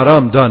 مانجی بە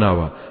حرام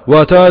داناوە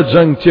واتە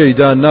جەنگ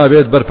تێیدا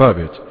نابێت بەرپا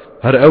بێت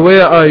هەر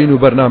ئەوەیە ئاین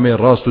و بەرنامەی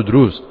ڕاست و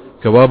دروست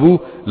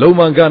کەوابوو لەو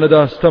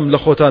مانگانەدا ستەم لە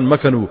خۆتان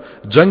مەکەن و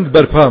جەنگ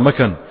بەرپا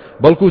مەکەن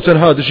بەڵکو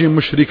تەنها دژی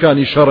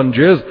مشریکانی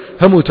شەڕەنجێز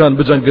هەمووتان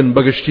بجەنگن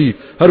بەگشتی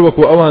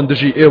هەروەکو ئەوان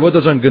دژی ئێوە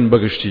دەجەنگن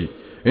بەگشتی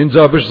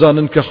اینجا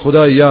بشزانن کە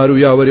خودای یار و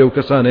یاوەرێ و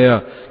کەسانەیە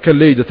کە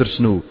لێی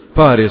دەترسن و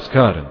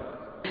پارێزکارن.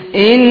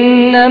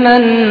 إنما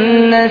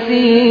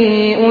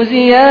النسيء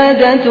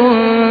زيادة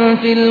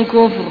في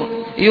الكفر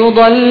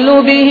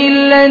يضل به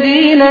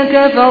الذين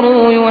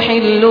كفروا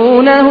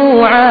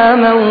يحلونه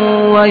عاما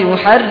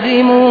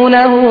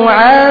ويحرمونه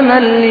عاما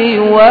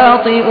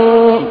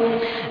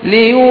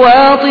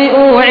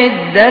ليواطئوا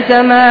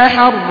عدة ما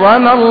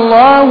حرم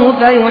الله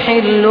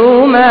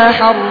فيحلوا ما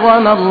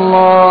حرم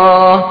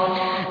الله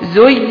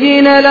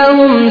زين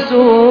لهم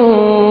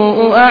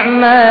سوء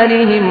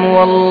أعمالهم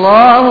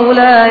والله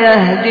لا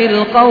يهدي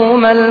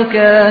القوم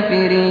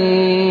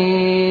الكافرين.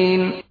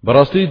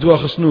 بەڕاستی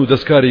دواخستن و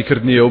دەستکاری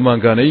کردنی ئەو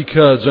مانگانەی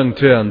کە جەنگ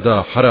تێیاندا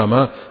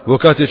حرامە بۆ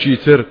کاتێکی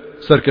تر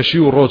سەرکەشی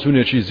و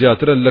ڕۆچوونێکی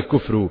زیاترە لە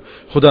کوفر و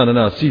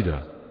خودانەناسیدا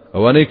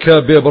ئەوانەی کە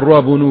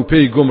بێبڕوابوون و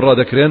پێی گومڕا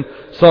دەکرێن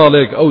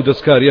ساڵێک ئەو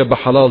دەستکاریە بە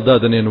حەڵاڵ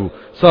دادنێن و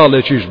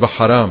ساڵێکیش بە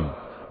حرام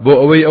بۆ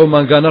ئەوەی ئەو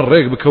مانگانە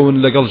ڕێک بکەون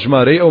لەگەڵ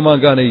ژمارەی ئەو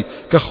مانگانەی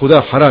کە خوددا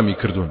حرامی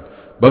کردوون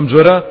بەم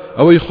جۆرە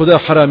ئەوەی خوددا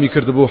حرامی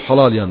کردبوو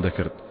حەڵالیان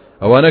دەکرد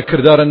ئەوانە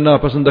کردارە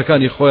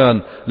ناپەسەندەکانی خۆیان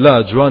لا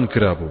جوان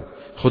کرابوو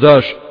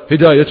خودداش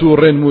هدایەت و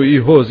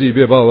ڕێنمووی هۆزی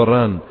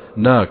بێباوەڕان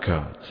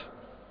ناکات.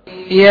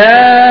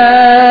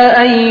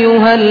 يا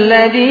أيها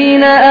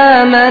الذين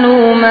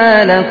آمنوا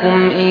ما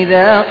لكم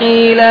إذا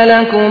قيل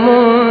لكم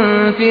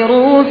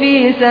انفروا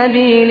في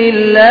سبيل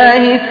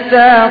الله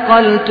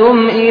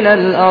اثاقلتم إلى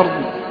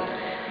الأرض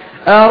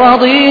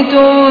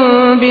أرضيتم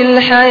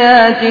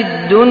بالحياة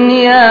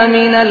الدنيا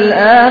من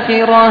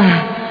الآخرة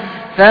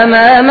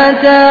فما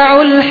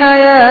متاع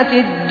الحياة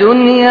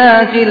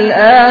الدنيا في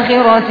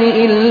الآخرة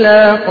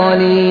إلا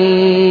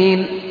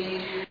قليل.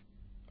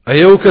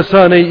 ئەو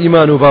کەسانەی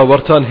ئیمان و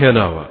باوەڕتان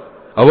هێناوە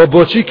ئەوە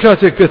بۆچی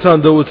کاتێک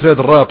پێتان دەوترێت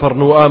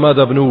ڕاپەڕن و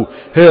ئامادە بن و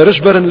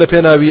هێرش بەرن لە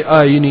پێناوی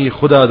ئاینی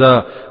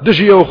خوددادا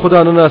دژی ئەو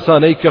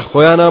خوددانەناسانەی کە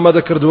خۆیان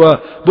ئامادە کردووە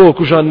بۆ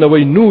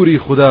کوژانەوەی نوری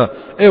خوددا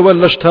ئێوە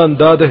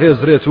لەشتاندا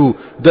دەهێزرێت و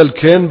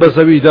دەلکێن بە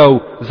زەویدا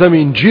و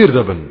زەمین گیر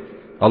دەبن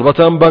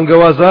ئەلبەتە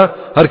بانگەوازە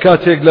هەر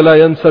کاتێک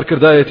لەلایەن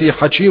سەرکردایەتی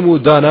حەکیم و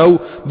دانا و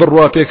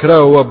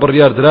بڕواپێکراوە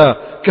بڕیاردرا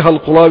کە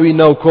هەڵقوڵاوی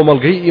ناو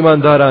کۆمەڵگەی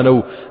ئیماندارانە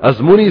و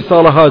ئەزمموی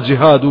ساڵەها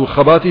جیهاد و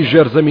خەباتی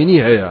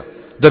ژێرزەمینی هەیە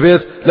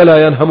دەبێت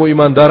لەلایەن هەموو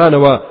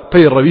ئیماندارانەوە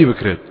پەیڕەوی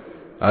بکرێت.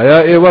 ئایا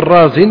ئێوە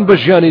ڕازین بە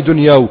ژیانی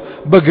دنیا و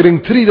بە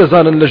گرنگتری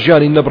دەزانن لە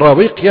ژیانی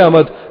نەبراوەی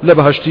قیامەت لە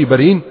بەهەشتی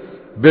بەرین؟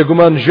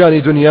 بێگومان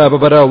ژیانی دنیا بە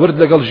بەراورد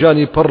لەگەڵ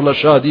ژیانی پڕ لە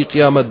شادی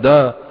قیامەتدا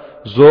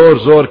زۆر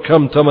زۆر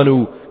کەم تەمەن و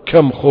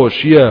کەم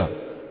خۆشیە.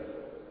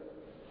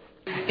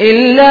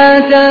 إلا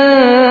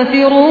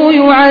تنفروا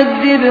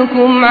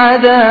يعذبكم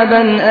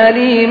عذابا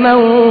أليما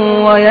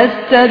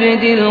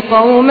ويستبدل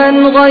قوما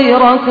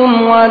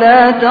غيركم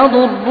ولا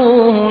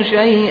تضروه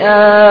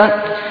شيئا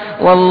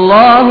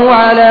والله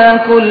على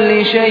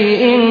كل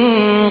شيء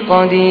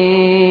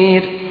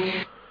قدير.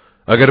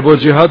 ئەگەر بۆ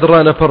جیهاد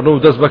ڕانەپەڕن و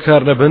دەست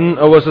بەکار نەبن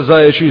ئەوە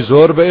سزایەکی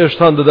زۆر بە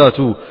ئێشتان دەدات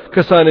و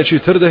کەسانێکی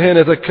تر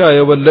دەهێنێتە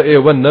کایەوە لە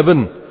ئێوە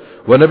نەبن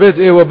و نەبێت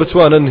ئێوە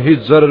بتوانن هیچ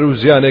زەرر و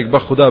زیانێک بە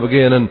خوددا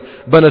بگەێنن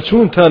بە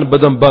نەچوونتان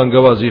بەدەم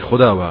بانگەوازی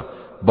خودداوە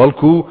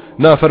بەڵکو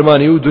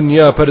نافەرمانی و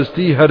دنیا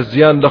پەرستی هەر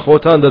زیان لە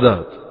خۆتان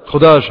دەدات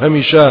خودداش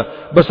هەمیشە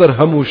بەسەر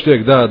هەموو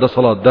شتێکدا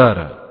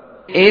دەسەڵاتدارە.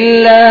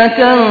 إلا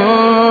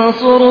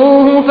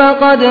تنصروه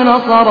فقد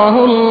نصره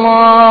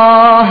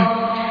الله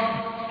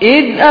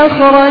إذ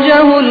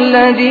أخرجه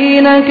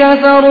الذين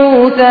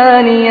كفروا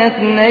ثاني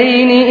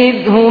اثنين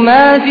إذ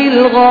هما في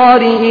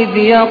الغار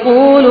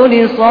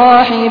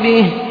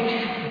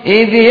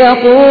إذ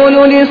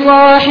يقول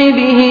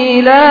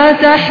لصاحبه لا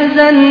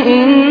تحزن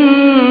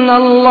إن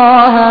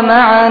الله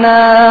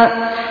معنا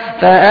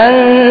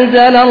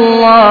فأنزل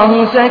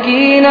الله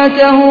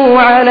سكينته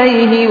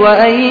عليه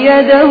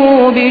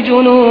وأيده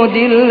بجنود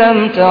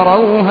لم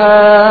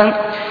تروها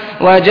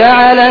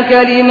وجعل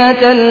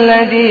كلمة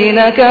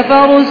الذين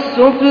كفروا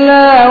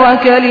السفلى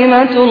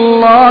وكلمة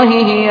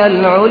الله هي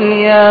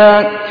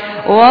العليا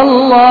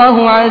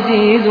والله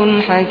عزيز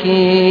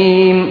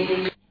حكيم.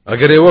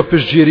 ئەگەر ئێوە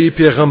پشتگیری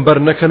پێغەمبەر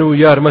نەکەن و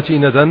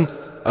یارمەتی نەدەن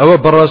ئەوە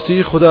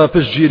بەڕاستی خوددا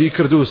پشتگیری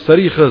کرد و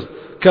سەری خست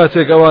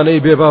کاتێک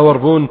ئەوانەی بێباوەڕ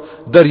بوون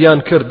دەریان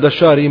کرد لە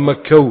شاری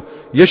مەککە و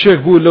یەکێک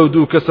بوو لەو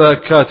دوو کەسە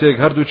کاتێک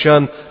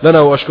هەردووچیان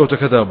لەناو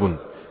ئەشکەوتەکەدا بوون.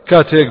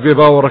 کاتێک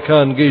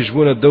بێباوەڕەکان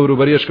گەیشتبوونە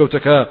دەوروبەری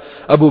ئەشکەوتەکە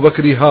ئەبوو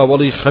بەکری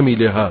هاوڵی خەمی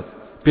لێهات.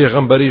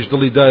 پێغەمبەریش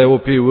دڵی دایەوە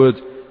پێیوت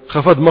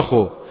خەفەت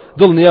مەخۆ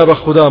دڵنیا بە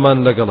خودامان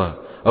لەگەڵا.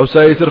 ئەو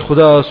سایتر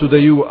خوددا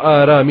سودەی و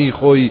ئارامی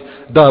خۆی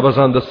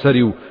دابەزاندە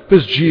سەری و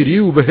پشتگیری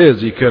و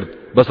بەهێزی کرد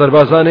بە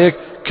سەربازانێک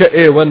کە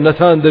ئێوە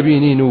نەتان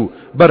دەبینین و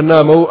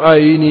بەرنامە و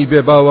ئاینی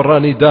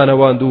بێباوەڕانی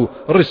دانەواند و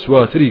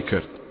ڕیسواتری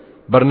کرد.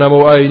 بەرنامە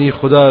و ئاینی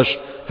خودداش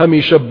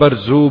هەمیشە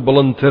بەرز و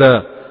بڵندترە،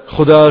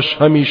 خودداش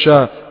هەمیشە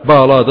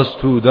باڵا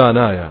دەست و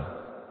دانایە.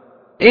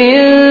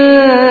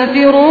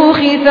 انفروا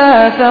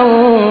خفافا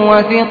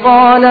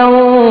وثقالا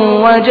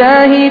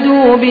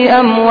وجاهدوا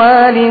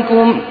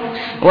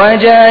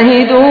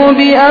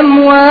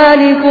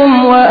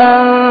بأموالكم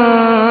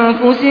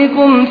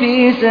وأنفسكم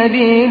في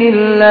سبيل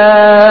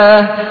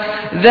الله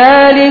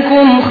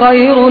ذلكم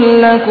خير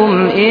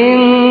لكم إن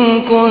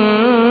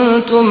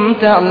كنتم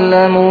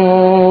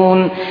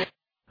تعلمون.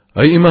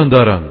 أي إيمان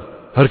داران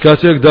هەر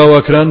کاتێک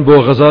داواکران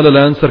بۆ غەزا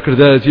لەلایەن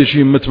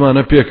سەرکردایەتیەکی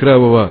متمانە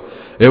پێکراوەوە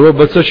ئێوە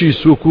بەچەشی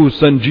سووک و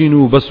سەنجین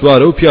و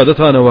بەسوارە و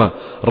پیادەتانەوە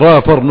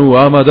ڕاپەڕن و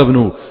ئامادەبن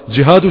و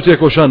جیهاد و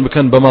تێکۆشان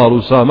بکەن بە ماڵ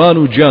و سامان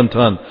و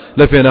گیانتان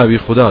لە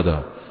پێناوی خوددادا.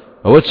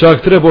 ئەوە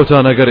چاکترە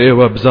بۆتان ئەگەر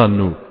ئێوە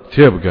بزانن و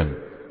تێبگەن.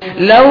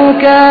 لو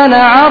كان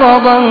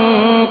عرضا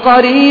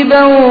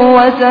قريبا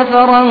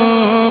وسفرا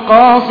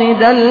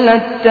قاصدا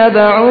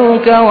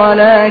لاتبعوك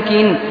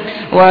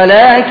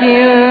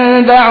ولكن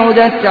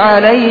بعدت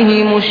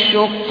عليهم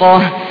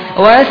الشقة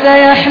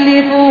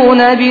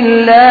وسيحلفون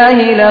بالله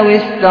لو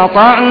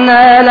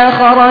استطعنا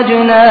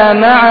لخرجنا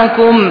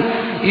معكم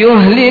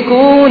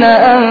يهلكون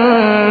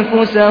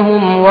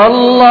أنفسهم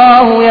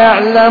والله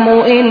يعلم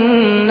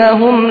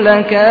إنهم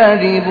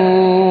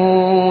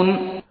لكاذبون.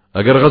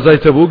 ئەگەر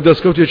غەزای تەبوک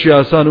دەستکەوتێکی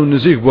ئاسان و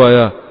نزیک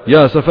بوایە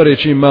یا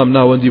سەفەرێکی مام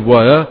ناوەندی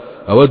بوایە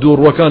ئەوە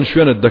دووڕوەکان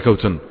شوێنت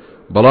دەکەوتن،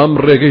 بەڵام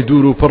ڕێگەی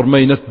دوور و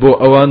پڕمەینەت بۆ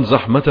ئەوان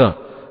زەحمەتە.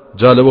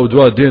 جا لەوە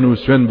دوا دێن و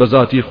سوێن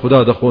بەذاتی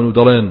خوددا دەخۆن و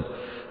دەڵێن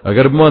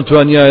ئەگەر بمان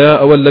توانایە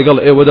ئەوە لەگەڵ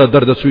ئێوەدا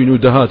دەردەچوین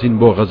و دەهاتین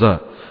بۆ غەزا.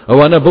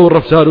 ئەوانە بەو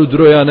ڕەفتار و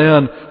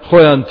درۆیانەیان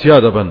خۆیان تیا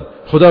دەبن،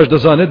 خودداش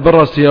دەزانێت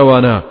بەڕاستی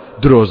ئەوانە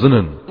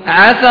درۆزنن.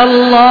 عفى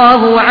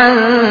الله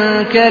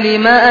عنك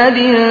لما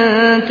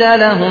أذنت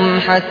لهم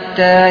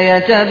حتى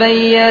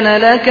يتبين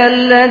لك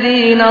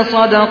الذين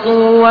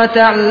صدقوا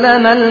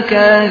وتعلم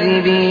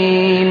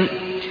الكاذبين.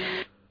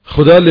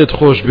 خدا لێت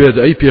خۆش بێت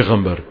ئەی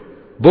پێغەمبەر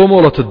بۆ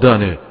مۆڵەتت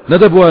دانێ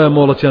نەدەبوایە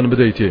مۆڵەتیان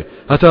بدەیتێ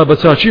هەتا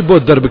بەچاچی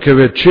بۆت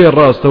دەربکەوێت چێ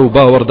ڕاستە و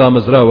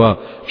باوەڕدامەزراوە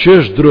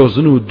چێش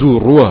درۆزن و دوو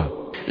ڕووە.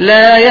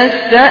 لا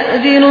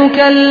يستأذنك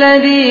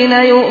الذين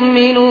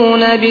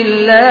يؤمنون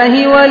بالله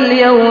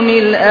واليوم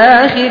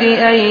الآخر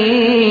أن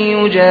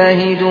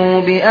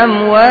يجاهدوا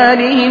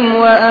بأموالهم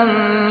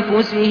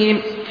وأنفسهم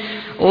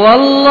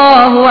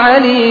والله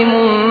عليم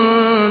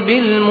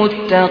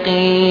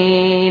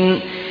بالمتقين.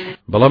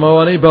 بەڵام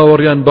ئەوانەی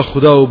باوەڕیان بە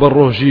خوددا و بە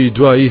ڕۆژی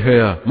دوایی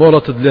هەیە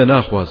مۆڵەتت لێ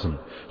ناخوازن،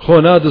 خۆ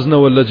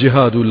نادزنەوە لە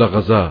جیهاد و لە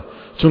غەزا،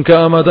 چونکە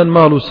ئامادەن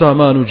ماڵ و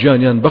سامان و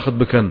گیانیان بەخت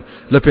بکەن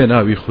لە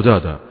پێناوی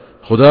خوددادا.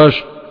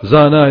 خودداش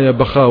زانایە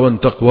بە خاوەن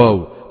تەقوا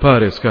و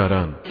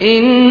پارێزکاران.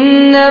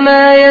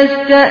 إنما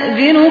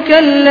يستأذنك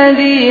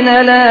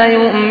الذين لا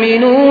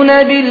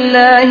يؤمنون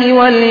بالله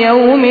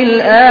واليوم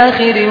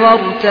الآخر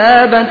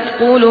وارتابت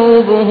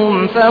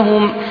قلوبهم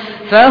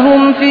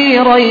فهم في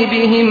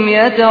ريبهم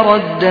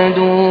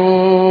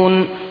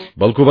يترددون.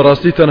 بەڵکو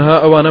بەڕاستی تەنها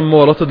ئەوانە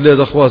مۆڵەتت لێ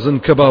دەخوازن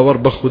کە باوەڕ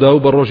بە خوددا و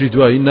بە ڕۆژی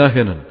دوایی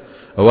ناهێنن.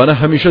 ئەوانە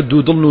هەمیشە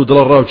دوودڵن و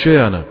دڵە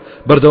ڕاوچێیانە،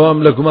 بەردەوام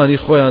لە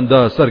گومانی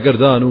خۆیاندا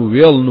سەرگەردان و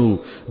وێڵن و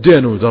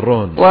دێن و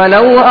دەڕۆن.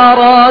 ولو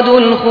أرادوا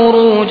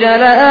الخروج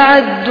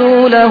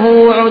لأعدوا له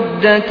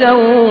عدة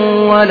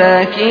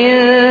ولكن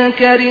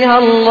كره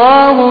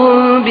الله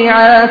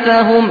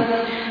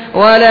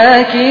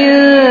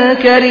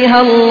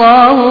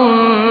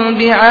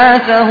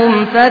بعاثهم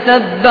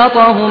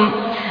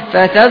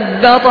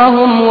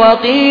فثبطهم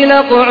وقيل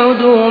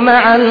اقعدوا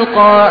مع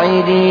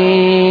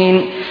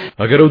القاعدين.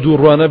 ئەگەر ئەو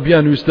دووڕوانە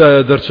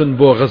بیانویستایە دەرچن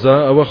بۆ غەزا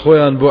ئەوە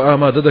خۆیان بۆ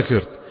ئامادە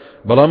دەکرد،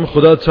 بەڵام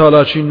خوددا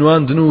چالاکی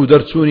نواندن و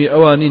دەرچوونی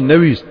ئەوانی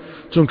نەویست،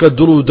 چونکە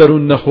دڵ و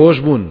دەروون نەخۆش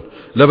بوون،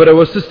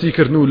 لەبەرەوە سستی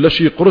کردن و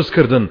لەشی قورس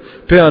کردن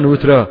پێیان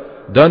وترا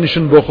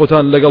دانیشن بۆ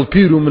خۆتان لەگەڵ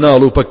پیر و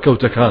مناڵ و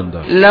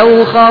پەککەوتەکاندا.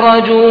 لو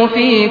خرجوا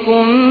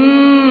فيكم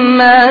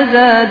ما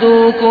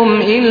زادوكم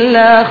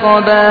إلا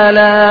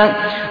خبالا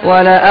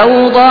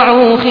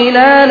ولأوضعوا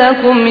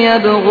خلالكم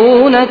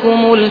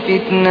يبغونكم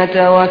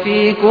الفتنة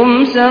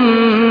وفيكم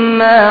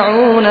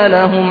سماعون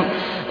لهم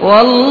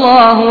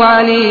والله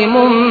عليم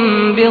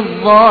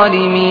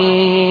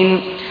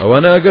بالظالمين.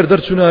 ئەوانە ئەگەر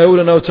دەرچوونایە و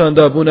لە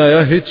ناوتاندا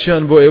بوونایە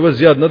هیچیان بۆ ئێوە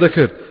زیاد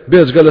نەدەکرد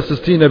بێجگە لە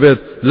سستی نەبێت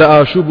لە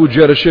ئاشوب و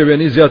جێرە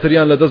شێوێنی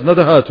زیاتریان لە دەست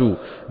نەدەهات و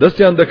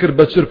دەستیان دەکرد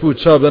بە چرپ و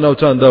چاپ لە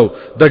ناوتاندا و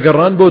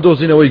دەگەڕان بۆ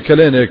دۆزینەوەی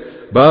کلێنێک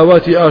بە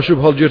ئاواتی ئاشوب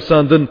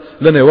هەڵگیرساندن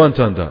لە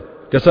نێوانتاندا.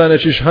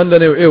 کەسانێکیش هەن لە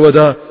نێو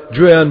ئێوەدا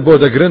گوێیان بۆ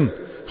دەگرن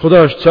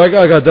خداش چاک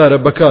ئاگادارە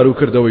بەکار و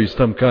کردەوەی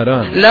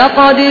ستەمکاران.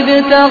 لقد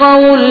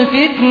ابتغوا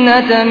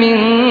الفتنة من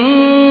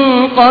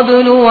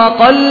قبل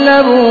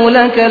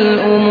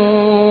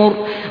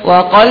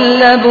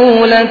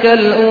وقلبوا لك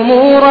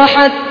الأمور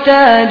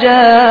حتى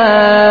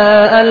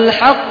جاء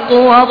الحق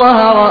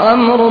وظهر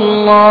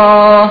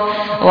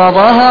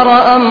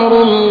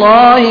أمر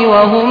الله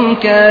وهم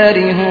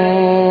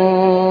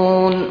كارهون.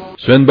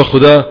 سوێن بە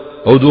خوددا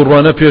ئەو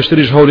دووڕوانە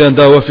پێشتریش هەوڵیان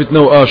داوە فتنە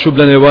و ئاشوب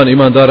لە نێوان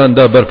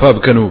ئیمانداراندا بەرپا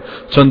بکەن و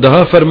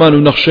چەندەها فەرمان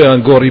و نەخشەیان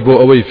گۆڕی بۆ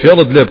ئەوەی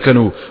فێڵت لێ بکەن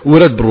و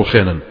ورەت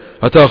بڕوخێنن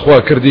هەتا خوا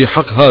کردی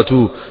حەق هات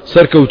و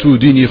سەرکەوت و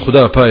دینی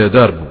خوددا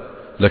پایەدار بوو.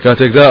 لە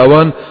کاتێکدا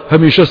ئەوان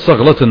هەمیشە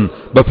سەغڵەتن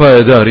بە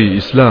پایەداری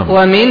ئیسلام.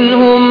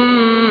 ومنهم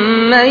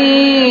من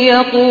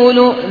يقول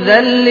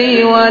ائذن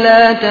لي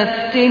ولا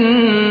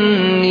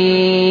تفتني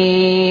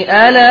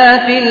ألا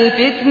في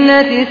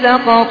الفتنة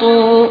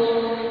سقطوا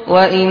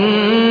وإن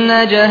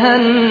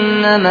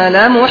جهنم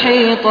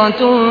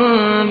لمحيطة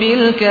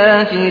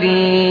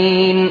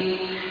بالكافرين.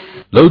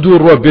 لو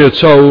دوور ڕۆبێت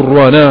چاو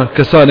ڕوانە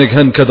کەسانێک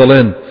هەن کە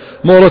دەڵێن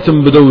مۆڵەتم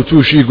بدە و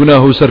تووشی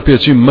گوناه و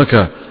سەرپێچیم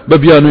مەکە بە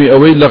بیانووی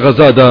ئەوەی لە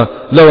غەزادا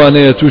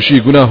لەوانەیە تووشی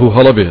گوناه و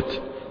هەڵەبێت.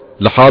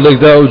 لە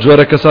حاڵێکدا ئەو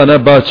جۆرە کەسانە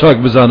با چاک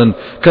بزانن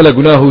کە لە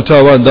گوناه و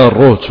تاواندا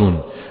ڕۆچوون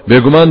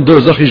بێگومان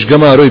دۆزەخیش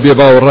گەمارۆی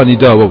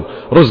بێباوەڕانی داوە و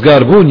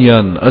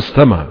ڕزگاربوونیان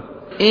ئەستەمە.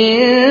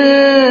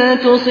 إن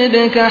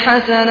تصبك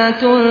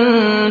حسنة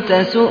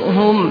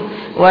تسؤهم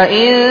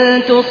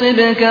وإن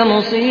تصبك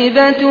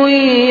مصيبة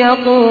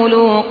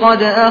يقولوا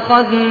قد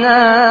أخذنا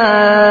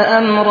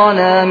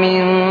أمرنا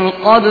من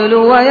قبل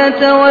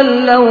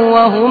ويتولوا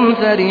وهم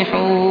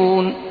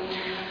فرحون.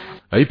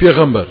 أي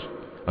پیغمبر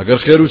اگر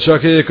خێر و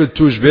چاکەیەکت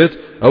توش بێت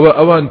ئەوە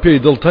ئەوان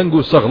پێی دڵتەنگ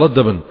و سەغڵەت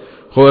دەبن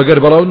خۆ ئەگەر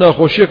بەڵاو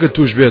ناخۆشیەکت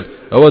توش بێت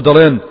ئەوە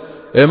دەڵێن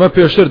ئێمە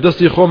پێشتر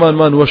دەستی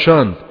خۆمانمان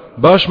وەشاند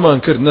باشمان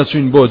کرد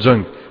نەچوین بۆ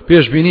جەنگ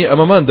پێشبینی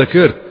ئەمەمان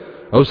دەکرد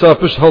ئەوسا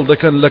پشت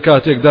هەڵدەکەن لە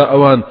کاتێکدا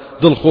ئەوان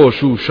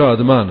دڵخۆش و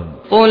شادمانن.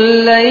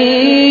 قل لن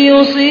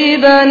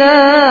يصيبنا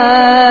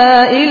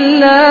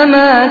إلا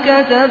ما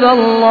كتب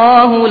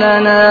الله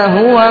لنا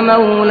هو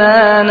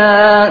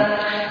مولانا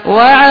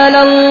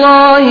وعلى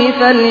الله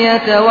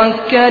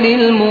فليتوكل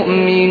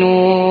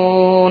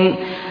المؤمنون.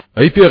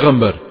 ئەی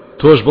پێغەمبەر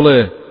تۆش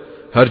بڵێ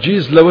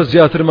هەرگیز لەوە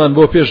زیاترمان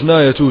بۆ پێش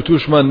نایەت و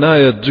تووشمان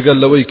نایەت جگەل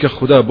لەوەی کە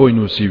خوددا بۆی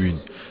نووسیوین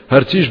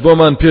هەرچیش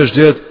بۆمان پێش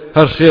دێت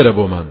هەر خێرە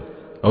بۆمان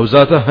ئەو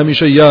زاتە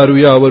هەمیشە یار و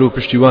یاوەر و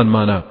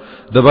پشتیوانمانە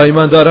دەبا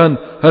ئیمانداران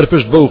هەر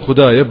پشت بەو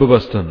خوددایە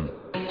ببەستن.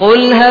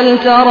 قل هل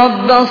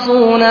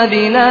تربصون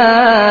بنا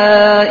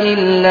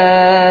إلا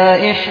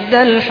إحدى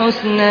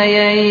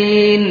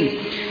الحسنيين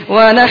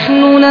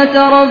ونحن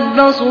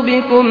نتربص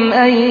بكم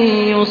أن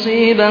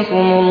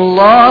يصيبكم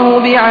الله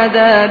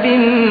بعذاب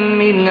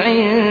من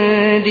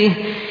عنده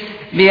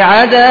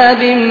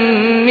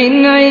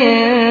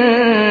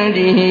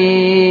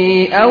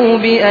أو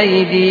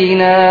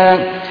بأيدينا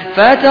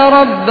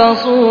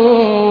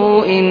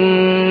فتربصوا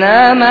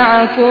إنا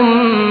معكم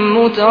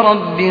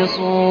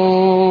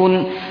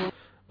متربصون.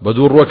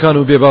 بەدووڕوەکان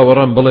و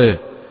بێباوەڕان بڵێ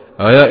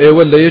ئایا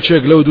ئێوە لە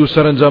یەکێک لەو دوو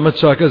سەرنجامە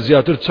چاکە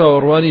زیاتر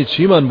چاوەڕوانی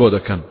چیمان بۆ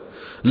دەکەن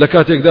لە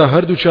کاتێکدا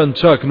هەردووچان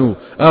چاکن و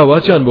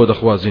ئاواتیان بۆ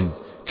دەخوازین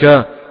کە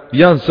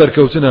یان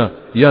سەرکەوتنە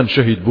یان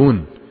شەهید بوون.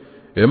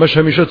 ئێمەش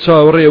هەمیشە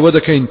چاوەڕێ ئەوە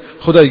دەکەین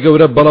خودای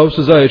گەورە بەڵاو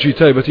سزایەکی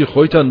تایبەتی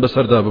خۆیتان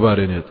بەسەردا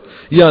ببارێنێت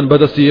یان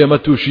بەدەستی ئێمە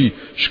تووشی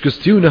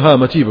شکستی و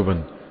نەهامەتی ببن.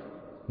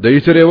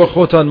 دەیتر ئێوە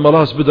خۆتان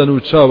مەڵاس بدەن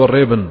و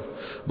چاوەڕێ بن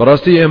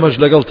بەڕاستی ئێمەش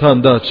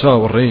لەگەڵتاندا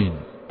چاوەڕێین.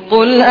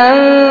 قل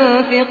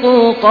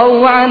أنفقوا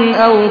طوعا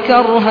أو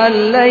كرها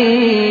لن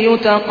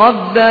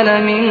يتقبل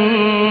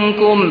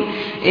منكم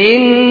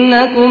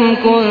إنكم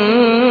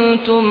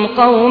كنتم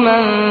قوما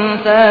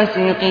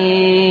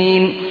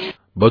فاسقين.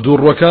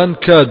 بەدووڕوەکان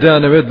کە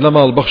دەیانەوێت لە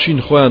ماڵ بەخشین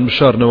خۆیان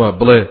بشارنەوە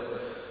بڵێ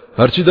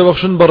هەرچی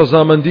دەبەخشن بە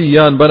ڕەزامەندی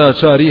یان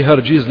بەناچاری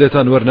هەرگیز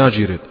لێتان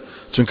وەرناگیرێت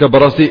چونکە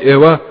بەڕاستی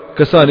ئێوە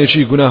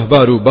کەسانێکی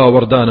گوناهبار و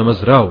باوەڕدانە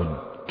مەزراون.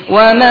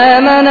 وما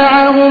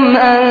منعهم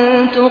أن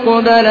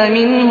تقبل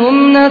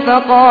منهم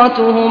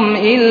نفقاتهم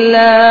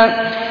إلا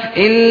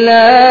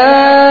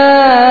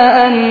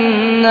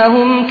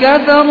أنهم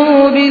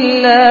كفروا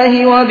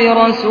بالله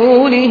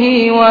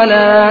وبرسوله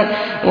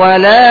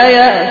ولا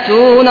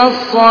يأتون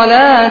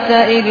الصلاة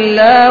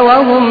إلا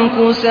وهم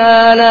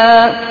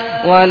كسالى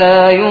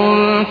ولا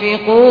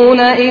ينفقون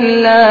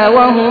إلا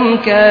وهم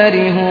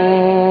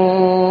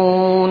كارهون.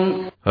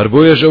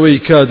 هەربۆیە ئەوەی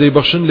کە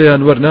دەیبەخشن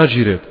لێیان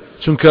وەرناگیرێت،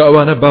 چونکە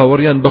ئەوانە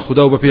باوەڕیان بە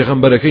خوددا و بە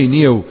پێغەمبەرەکەی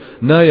نییە و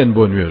نایەن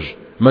بۆ نوێژ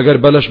مەگەر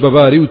بەلەش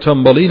بەباری و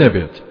تەمبەڵی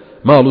نەبێت.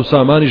 ماڵ و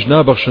سامانیش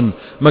نابەخشن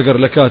مەگەر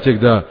لە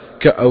کاتێکدا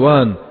کە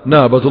ئەوان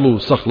نابەدڵ و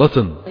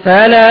سەخڵەتن.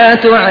 فلا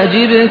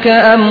تعجبك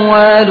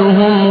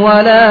أموالهم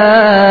ولا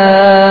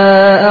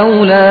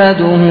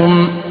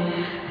أولادهم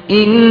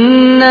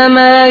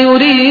إنما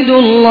يريد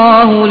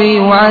الله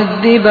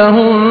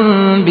ليعذبهم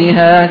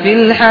بها في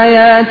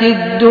الحياة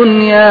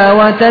الدنيا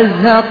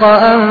وتزهق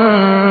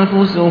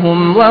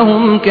أنفسهم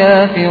وهم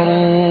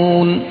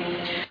كافرون.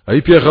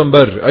 أي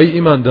پیغمبر أي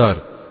إيماندار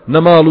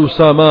نەماڵ و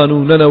سامان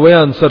و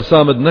نەنەوەیان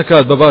سەرسامت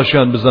نەکات بە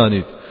باشیان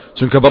بزانیت،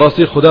 چونکە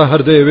بەڕاستی خوددا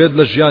هەردەیەوێت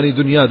لە ژیانی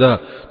دنیادا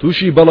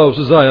تووشی بەڵا و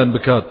سزایان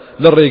بکات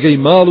لە ڕێگەی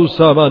ماڵ و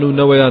سامان و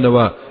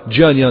نەوەیانەوە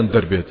گیانیان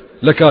دەربێت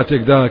لە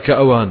کاتێکدا کە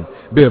ئەوان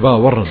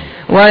بێباوەڕن.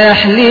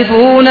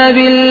 ويحلفون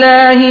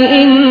بالله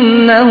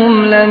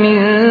إنهم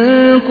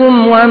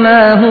لمنكم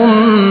وما هم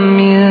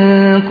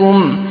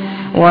منكم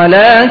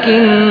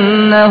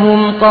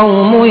ولكنهم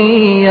قوم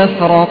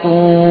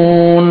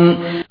يفرقون.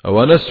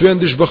 ئەوانە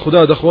سوێندش بە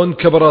خوددا دەخۆن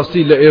کە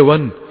بەڕاستی لە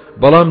ئێوەن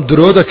بەڵام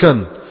درۆ دەکەن.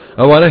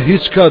 ئەوانە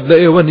هیچ کات لە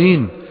ئێوە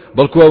نین،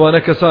 بەڵکو ئەوانە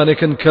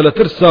کەسانێکن کە لە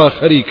ترسا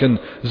خەریکن،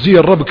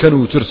 زیێڕە بکەن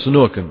و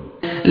ترسنۆکن.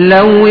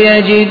 لو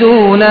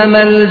يجدون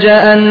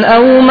ملجأ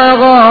أو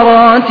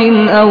مغارات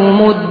أو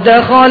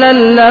مدخلا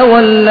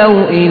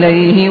لولوا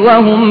إليه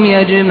وهم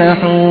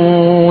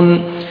يجمحون.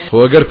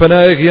 وەگەر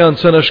پەنایەک یان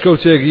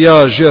چەنەشکەوتێک یا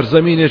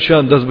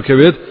ژێرزەمینێکیان دەست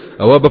بکەوێت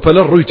ئەوە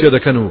بەپەلە ڕووی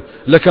تێدەکەن و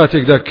لە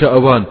کاتێکدا کە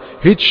ئەوان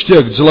هیچ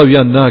شتێک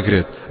جڵەویان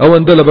ناگرێت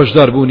ئەوەندە لە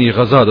بەشداربوونی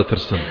غەزا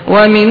دەترسن.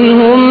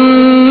 ومنهم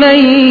من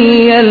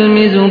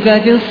يلمزك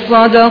في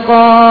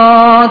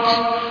الصدقات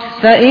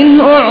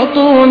فإن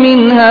أعطوا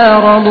منها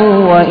رضوا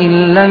وإن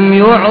لم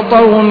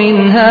يعطوا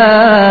منها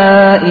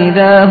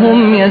إذا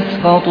هم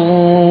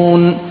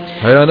يسخطون.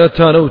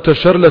 هەیانەتانە و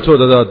تەشەر لە تۆ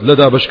دەدات لە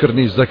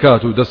دابەشکردنی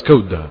زەکات و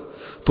دەستکەوتدا،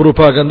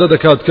 پروپاگەندە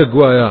دەکات کە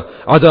گوایە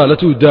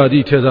عەدالەت و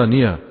دادی تێدا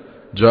نییە.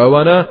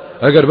 جاوانە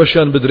ئەگەر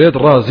بەشیان بدرێت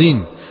ڕازین،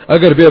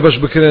 ئەگەر بێبەش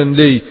بکرێن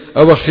لێی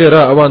ئەوە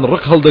خێرا ئەوان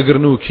ڕق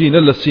هەڵدەگرن و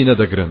کینە لە سینە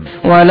دەگرن.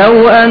 ولو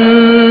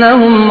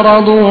أنهم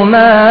رضوا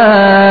ما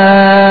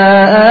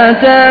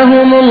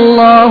آتاهم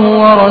الله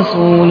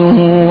ورسوله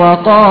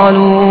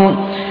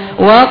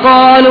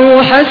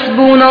وقالوا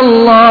حسبنا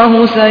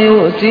الله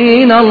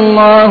سيؤتينا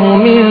الله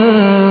من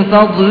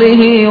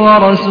فضله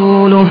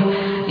ورسوله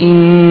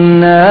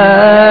إنا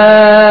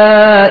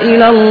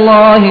إلى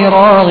الله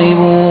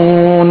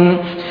راغبون.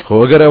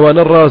 خۆگەر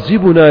ئەوانە ڕازی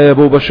بوونایە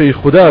بۆ بەشەی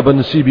خوددا بە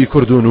نسیبی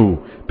کردوون و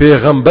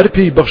پێغەمبەر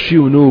پێی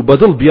بەخشیون و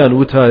بەدڵ بیان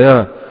وتایە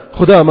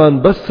خودامان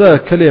بەسە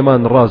کە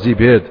لێمان ڕازی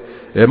بێت،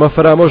 ئێمە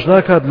فرامۆژ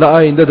ناکات لە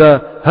ئایندەدا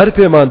هەر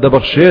پێمان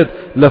دەبەخشێت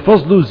لە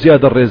فەزل و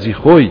زیادە ڕێزی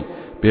خۆی.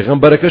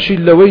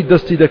 پێغەمبەرەکەشی لەوەی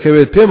دەستی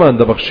دەکەوێت پێمان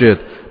دەبەخشێت.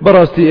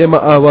 بەڕاستی ئێمە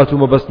ئاوات و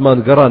مەبەستمان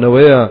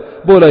گەڕانەوەیە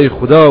بۆ لای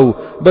خوددا و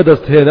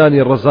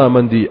بەدەستهێنانی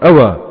ڕەزامەندی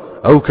ئەوە.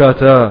 ئەو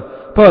کاتە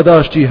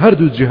پاداشتی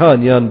هەردوو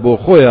جیهانیان بۆ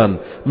خۆیان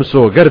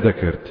مسۆگەر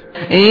دەکرد.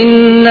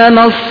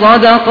 إنما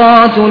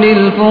الصدقات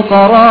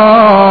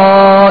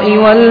للفقراء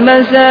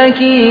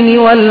والمساكين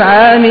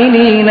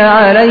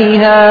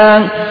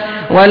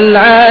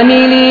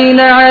والعاملين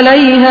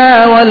عليها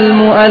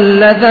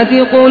والمؤلفة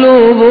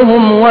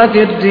قلوبهم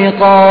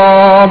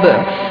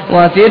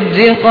وفي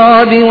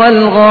الرقاب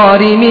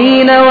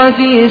والغارمين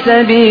وفي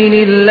سبيل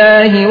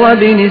الله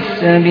وابن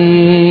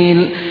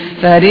السبيل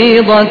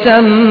فريضة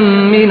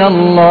من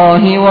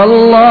الله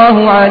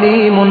والله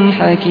عليم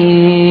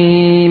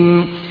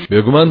حكيم.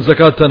 بێگومان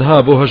زەکات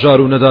تەنها بۆ هەژار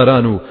و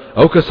نەداران و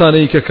ئەو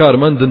کەسانەی کە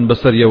کارمەندن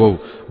بەسەریەوە و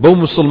بەو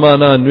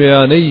موسڵمانان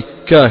نوێیانەی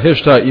کە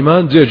هێشتا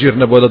ئیمان جێگیر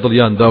نەبووە لە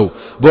دڵیاندا و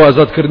بۆ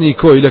ئازادکردنی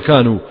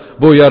کۆیلەکان و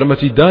بۆ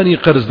یارمەتیدانی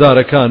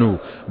قەرزدارەکان و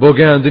بۆ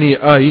گەیاندنی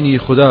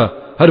ئاینی خوددا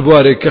هەر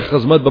بوارێک کە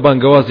خزمەت بە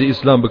بانگەوازی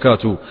ئیسلام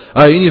بکات و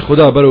ئاینی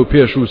خوددا بەرەو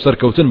پێش و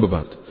سەرکەوتن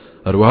ببات.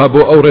 هەروەها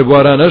بۆ ئەو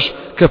ڕێبوارانەش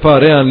کە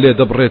پارەیان لێ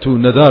دەبڕێت و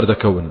نەدار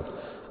دەکەون.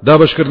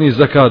 دابشکردنی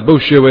زەکات بەو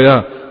شێوەیە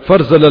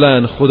فەرزە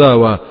لەلایەن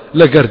خودداوە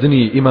لە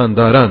گەردنی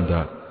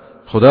ئیمانداراندا.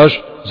 خودداش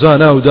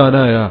زانا و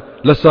دانایە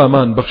لە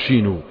سامان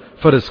بەخشین و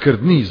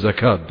فەرزکردنی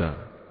زەکاتدا.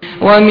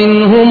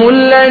 ومنهم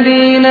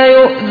الذين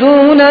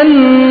يؤذون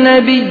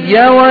النبي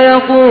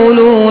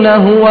ويقولون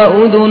هو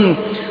أذن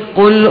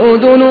قل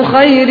أذن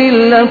خير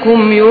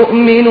لكم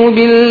يؤمن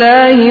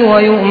بالله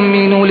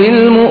ويؤمن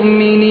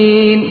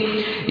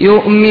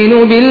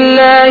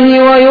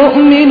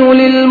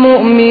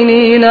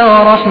للمؤمنين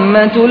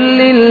ورحمة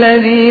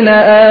للذين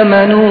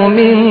آمنوا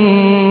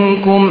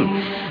منكم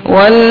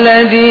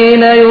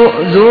والذين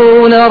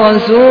يؤذون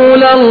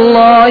رسول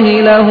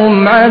الله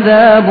لهم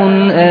عذاب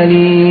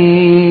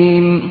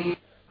أليم.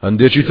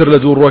 هەندێکی تر لە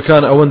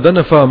دووڕوەکان ئەوەندە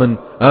نەفامن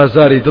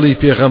ئازاری دڵی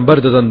پێغەمبەر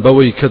دەدەن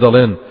بەوەی کە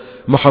دەڵێن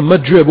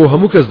محەممەد گوێ بۆ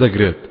هەموو کەس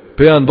دەگرێت،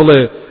 پێیان بڵێ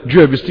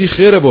گوێبیستی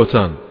خێرە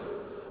بۆتان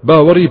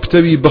باوەڕی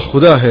پتەوی بە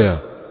خوددا هەیە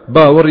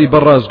باوەڕی بە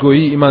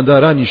ڕازگۆیی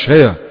ئیماندارانیش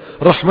هەیە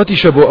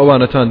ڕەحمەتیشە بۆ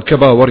ئەوانەتان کە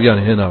باوەڕیان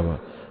هێناوە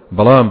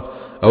بەڵام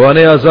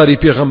ئەوانەی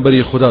ئازاری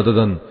پێغەمبەری خوددا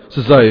دەدەن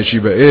سزایەکی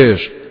بە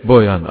ئێش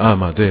بۆیان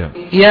ئامادەیە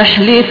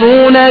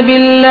يحلفون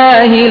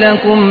بالله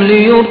لكم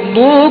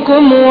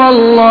ليرضوكم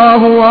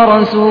والله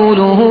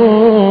ورسوله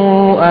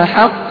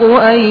أحق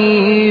أن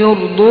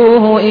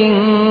يرضوه إن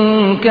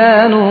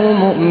كانوا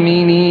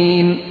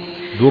مؤمنين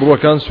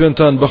دوڕوەکان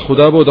سوێنتان بە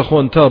خوددا بۆ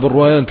دەخۆن تا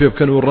بڕوایان پێ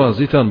بکەن و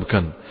ڕازیتان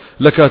بکەن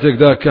لە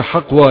کاتێکدا کە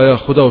حەق وایە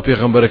خوددا و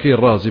پێغەمبەرەکەی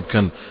ڕازی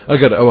بکەن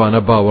ئەگەر ئەوانە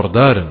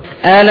باوەڕدارن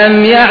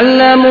ألم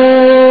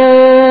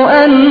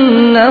يعلموا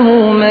أنه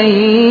من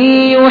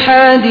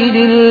يحادد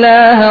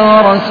الله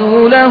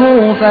ورسوله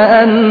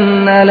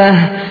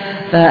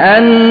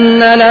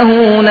فأن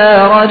له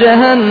نار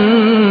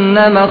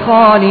جهنم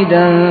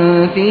خالدا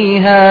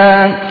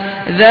فيها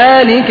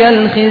ذلك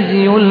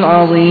الخزي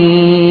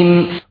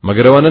العظيم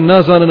مەگەرەوانە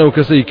نازانن ئەو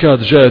کەسەی کات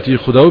ژایەتی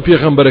خوددا و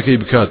پێغەمبەرەکەی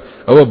بکات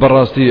ئەوە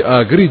بەڕاستی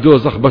ئاگری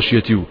دۆزەخ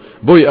بەشێتی و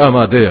بۆی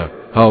ئامادەیە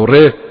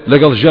هاوڕێ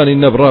لەگەڵ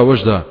ژیانی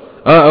نەبراوەشدا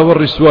ئەوە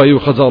ڕیسوایی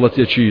و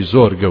خەجاڵەتێکی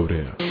زۆر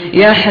گەورەیە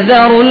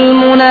يحذر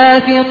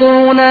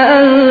المنافقون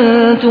أن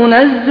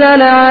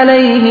تنزل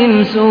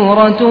عليهم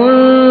سورة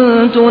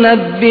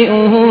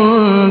تنبئهم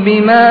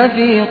بما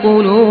في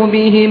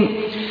قلوبهم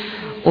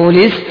قل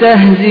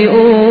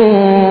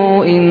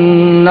استهزئوا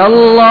إن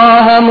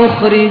الله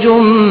مخرج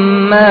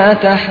ما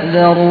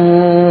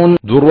تحذرون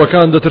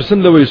دوڕوەکان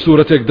دەترسن لەوەی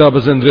سوورەتێک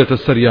دابەزێنرێتە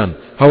سەریان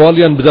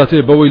هەواڵیان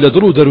بداتێ بەوەی لە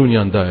دڵ و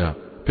دەرونیاندایە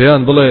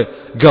پێیان بڵێ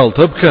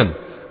گاڵتە بکەن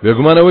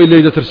بێگومانەوەی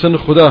لێی دەترسن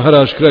خوددا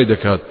هەراشکرای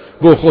دەکات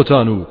بۆ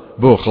خۆتان و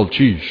بۆ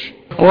خەڵکیش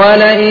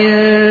ولئن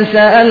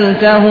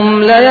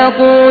سألتهم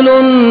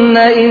ليقولن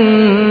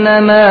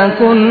إنما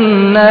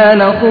كنا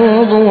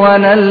نخوض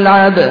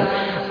ونلعب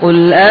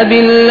قل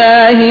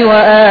أبالله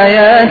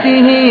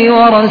وآياته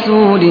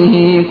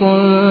ورسوله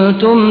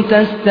كنتم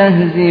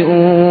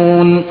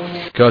تستهزئون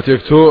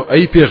کاتێک تۆ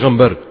ئەی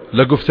پێغەمبەر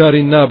لە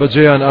گفتاری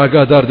نابەجێیان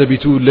ئاگادار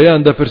دەبیت و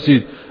لەیان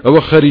دەپرسید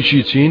ئەوە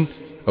خەریکی چین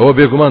ئەوە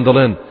بێگومان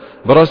دەڵێن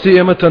بەڕاستی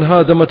ئێمە تەنها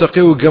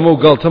دەمەتەقێ و گەمە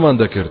و گاڵتەمان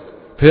دەکرد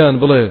پێیان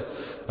بڵێ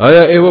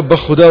ئایا ئێوە بە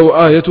خوددا و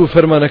ئایەت و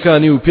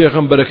فەرمانەکانی و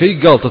پێغەمبەرەکەی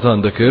گاڵتەتان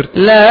دەکرد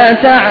لا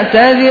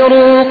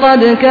تعتذروا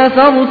قد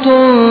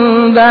كفرتم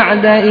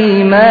بعد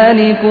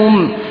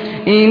إيمانكم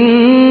إن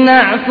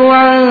نعف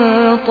عن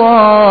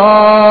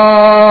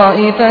طائفة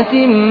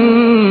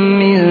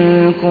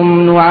منكم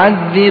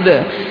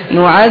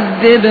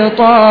نعذب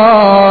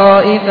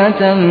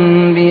طائفة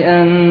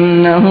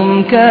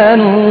بأنهم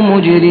كانوا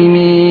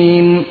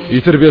مجرمين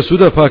ئیتر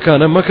بێسوودە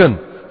پاکانە مەکەن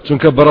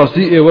چونکە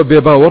بەڕاستی ئێوە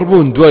بێباوەڕ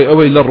بوون دوای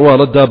ئەوەی لە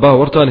ڕواڵەتدا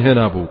باوەڕتان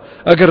هێنابوو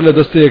ئەگەر لە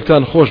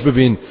دەستەیەکتان خۆش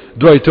ببین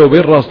دوای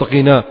تەوبەی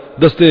ڕاستەقینە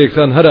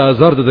دەستەیەکتان هەر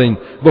ئازار دەدەین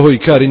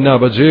بەهۆی کاری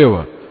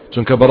نابەجێەوە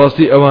چونکە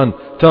بەڕاستی ئەوان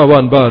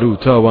تاوانبار و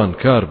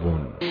تاوانکار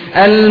بوون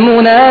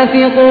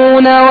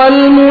المنافقون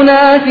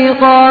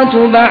والمنافقات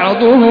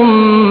بعضهم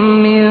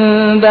من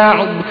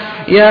بعض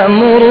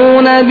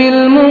يأمرون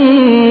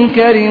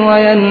بالمنكر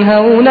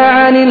وينهون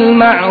عن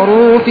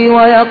المعروف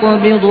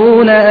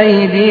ويقبضون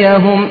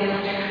أيديهم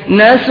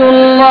نسوا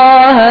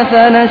الله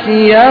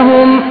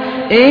فنسيهم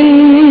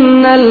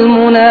إن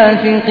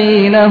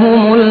المنافقين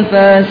هم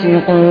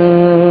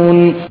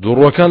الفاسقون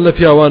دوڕوەکان لە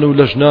پیاوان و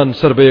لە ژنان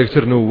سەر بە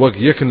یەکترن و وەک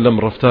یەکن لەم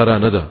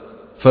ڕەفتارانەدا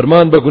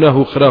فەرمان بە گوناه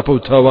و خراپە و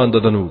تاوان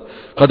دەدەن و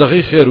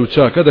قەدەغەی خێر و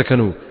چاکە دەکەن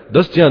و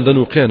دەستیان دەن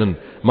و قێنن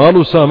ماڵ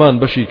و سامان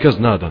بەشی کەس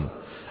نادەن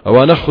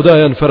ئەوانە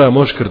خودایان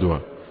فەرامۆش کردووە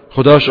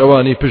خوداش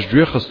ئەوانی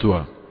پشتگوێ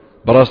خستووە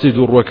بەڕاستی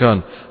دوڕوەکان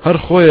هەر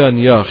خۆیان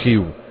یاخی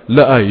و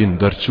لآين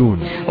درچون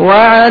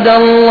وعد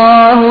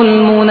الله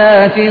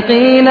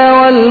المنافقين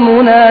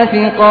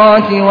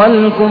والمنافقات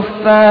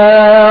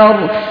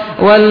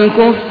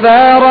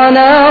والكفار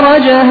نار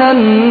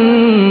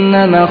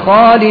جهنم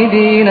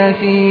خالدين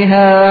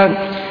فيها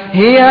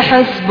هي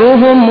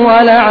حسبهم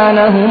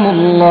ولعنهم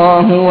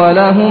الله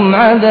ولهم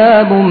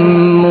عذاب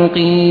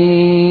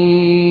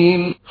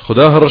مقيم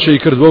خدا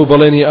هەڕەشەی کردووە و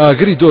بەڵێنی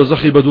ئاگری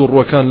دۆزەخی بە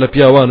دووڕوەکان لە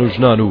پیاوان و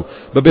ژنان و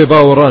بەبێ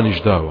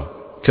باوەڕانیش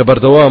داوە کە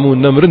بەردەوام و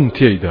نەمرن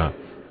تێیدا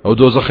ئەو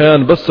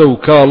دۆزەخەیان بەسە و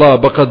کاڵا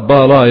بەقەت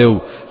باڵایە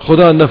و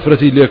خدا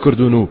نەفرەتی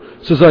لێکردون و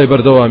سزای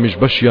بەردەوامیش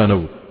بەشیانە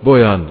و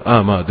بۆیان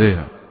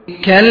ئامادەیە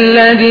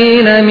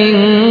كالذين من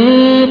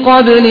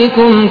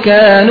قبلكم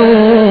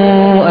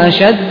كانوا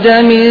أشد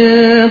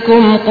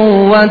منكم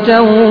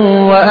قوة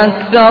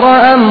وأكثر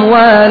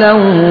أموالا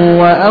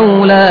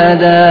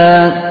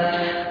وأولادا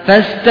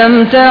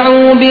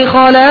فاستمتعوا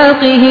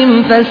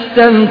بخلاقهم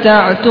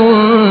فاستمتعتم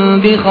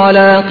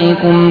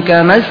بخلاقكم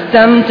كما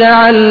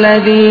استمتع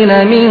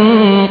الذين من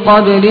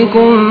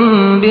قبلكم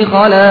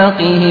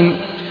بخلاقهم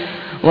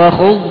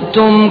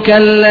وخضتم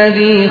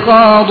كالذي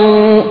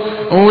خاضوا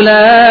أولئك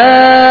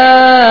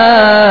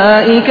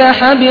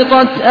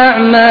حبطت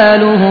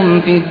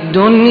أعمالهم في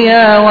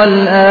الدنيا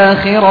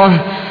والآخرة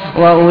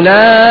وأولئك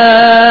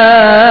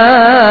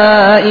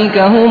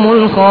هم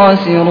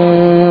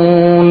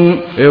الخاسرون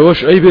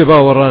ئێوەش ئەی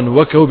بێباوەڕان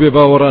وەکەو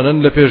بێباوەڕانن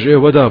لە پێش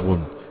ئێوەدا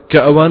بوون کە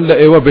ئەوان لە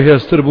ئێوە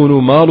بەهێزتر بوون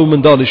و ماڵ و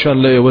منداڵیشان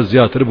لە ئێوە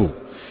زیاتر بوو.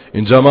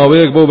 اینجا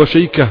ماوەیەک بۆ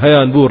بەشەی کە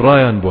هەیان بوو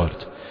ڕایان بوارد،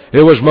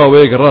 ئێوەش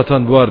ماوەیەک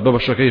ڕاتان بوارد بە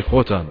بەشەکەی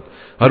خۆتان،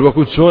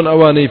 هەروەکو چۆن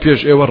ئەوانەی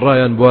پێش ئێوە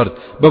ڕایان بوارد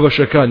بە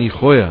بەشەکانی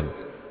خۆیان.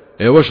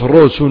 ئێوەش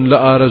ڕۆچون لە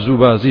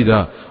ئارەزوو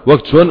بازیدا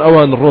وەک چۆن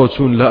ئەوان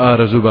ڕۆچون لە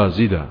ئارەزوو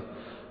بازیدا.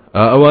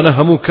 ئەوانە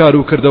هەموو کار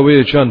و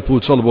کردەوەیەکیان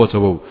پوچەڵ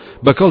بۆتەوە و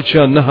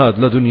بەکەڵچیان نەهات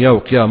لە دنیا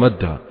و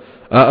قیامەتدا.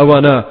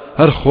 ئەوانە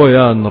هەر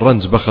خۆیان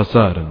ڕەنج بە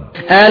خەسارن.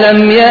 ألم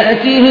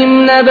يأتهم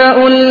نبأ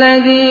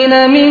الذين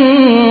من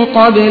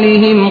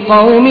قبلهم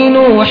قوم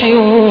نوح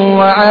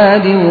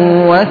وعاد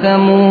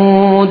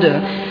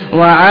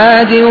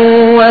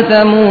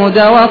وثمود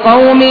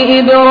وقوم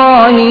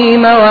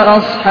إبراهيم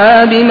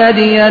وأصحاب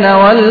مدين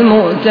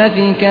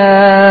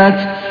والمؤتفكات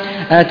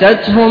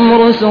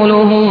أتتهم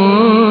رسلهم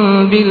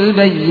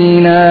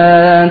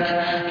بالبينات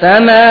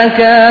فما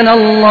كان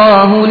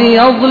الله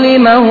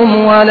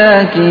ليظلمهم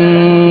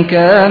ولكن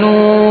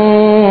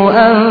كانوا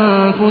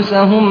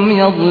أنفسهم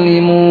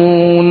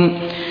يظلمون.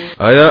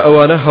 ئایا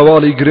ئەوانە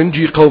هەواڵی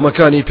گرنگی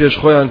قەومەکانی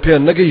پێشخۆیان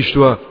پێیان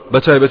نەگەیشتووە،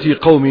 بەتایبەتی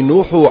قەومی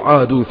نوح و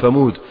عاد و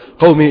ثەمود،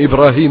 قەومی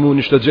ئیبراهیم و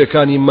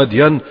نیشتەجێکانی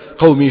مەدیەن،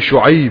 قەومی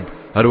شوعیب،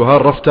 هەروەها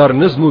ڕەفتار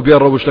نزم و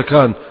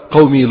بێڕەوشتەکان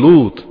قەومی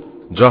لوط.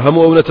 جا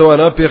هەموو ئەو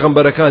نەتەوانە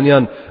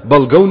پێغەمبەرەکانیان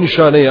بەڵگە و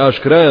نیشانەی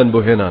ئاشکرایان بۆ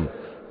هێنان.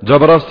 جا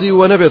بەڕاستی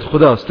وە نەبێت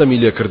خوددا ستەمی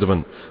لێ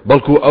کردبن،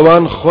 بەڵکو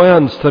ئەوان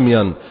خۆیان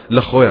ستەمیان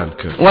لە خۆیان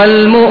کرد.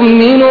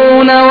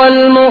 والمؤمنون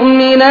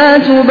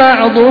والمؤمنات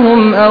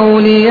بعضهم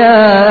أولياء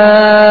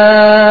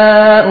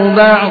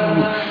بعض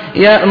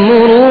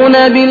يأمرون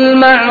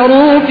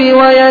بالمعروف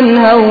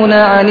وينهون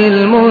عن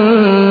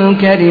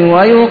المنكر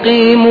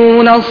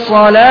ويقيمون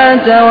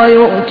الصلاة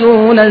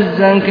ويؤتون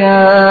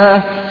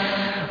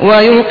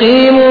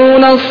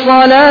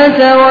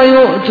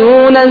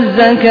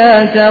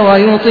الزكاة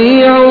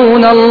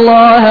ويطيعون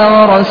الله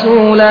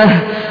ورسوله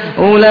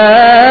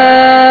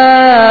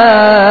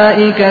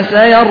أولئك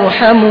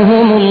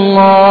سيرحمهم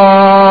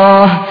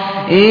الله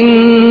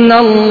إن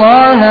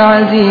الله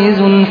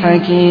عزيز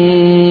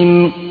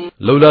حكيم.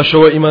 لولا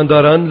شو إيمان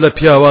داران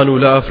لبياوان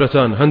ولا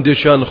أفرتان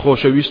هندشان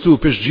خوشويستو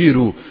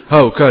پشگیرو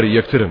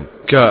هاوکاری یەکترن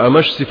کە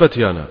ئەمەش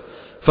سیفەتیانە.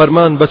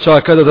 فەرمان بە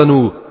چاکە دەدەن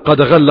و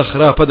قەدەغەل لە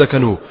خراپە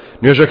دەکەن و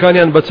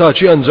نوێژەکانیان بە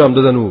چاچی ئەنجام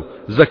دەدەن و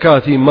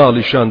زەکاتی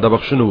ماڵیشان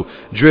دەبەخشن و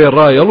گوێ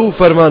ڕایەڵ و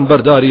فەرمان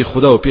بەرداری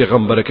خوددا و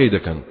پێغەمبەرەکەی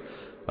دەکەن.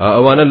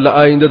 ئەوانە لە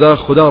ئایندەدا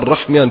خوددا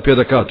ڕەحمیان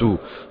پێدەکات و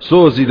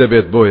سۆزی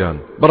دەبێت بۆیان.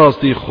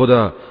 بەڕاستی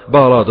خوددا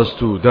باڵادەست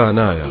و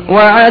دانایە.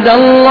 وعد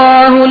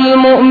الله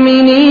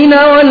المؤمنين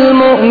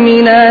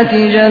والمؤمنات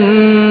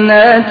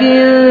جنات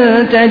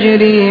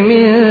تجري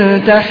من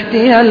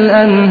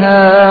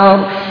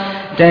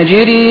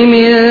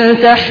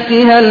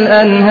تحتها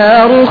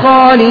الأنهار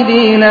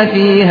خالدين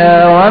فيها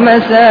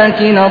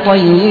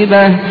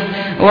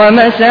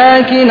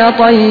ومساكن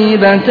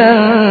طيبة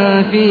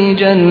في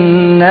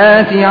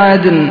جنات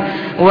عدن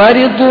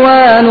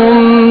ورضوان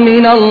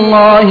من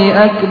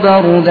الله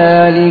أكبر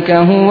ذلك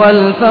هو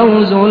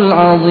الفوز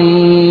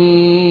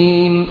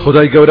العظيم.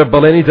 خدای گەورە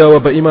بەڵێنی داوە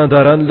بە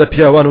ئیمانداران لە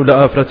پیاوان و لە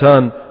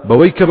ئافرەتان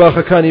بەوەی کە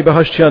باخەکانی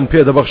بەهەشتیان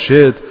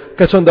پێدەبەخشێت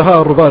کە چەندەها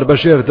ڕووبار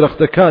بەژێر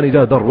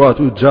درەختەکانیدا دەڕوات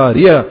و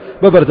جاریە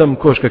بە بەردەم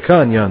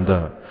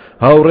کۆشکەکانیاندا،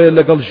 هاوڕێ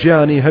لەگەڵ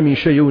ژیانی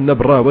هەمیشەی و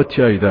نەبراوە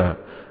تیایدا،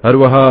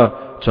 هەروەها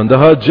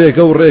چەندەها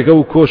جێگە و ڕێگە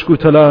و کۆشک و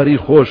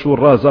تەلاری خۆش و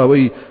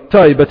ڕازاوی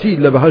تایبەتی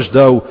لە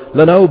بەهەشدا و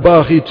لەناو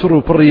باخی چڕ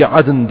و پڕی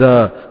عەدندا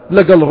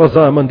لەگەڵ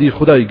ڕەزامەندی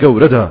خودای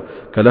گەورەدا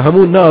کە لە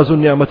هەموو ناز و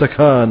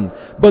نیامەتەکان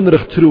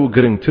بەنرختر و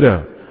گرنگترە.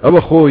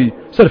 ئەوە خۆی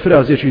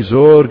سەرفرازێکی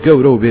زۆر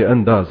گەورە و بێ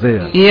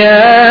ئەندازەیە.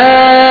 يا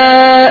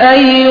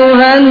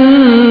أيها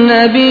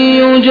النبي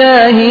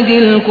جاهد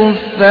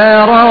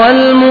الكفار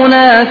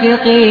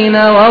والمنافقين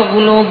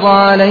واغلظ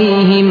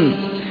عليهم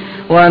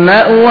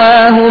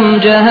ومأواهم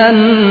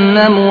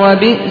جهنم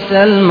وبئس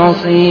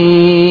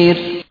المصير.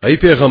 ئەی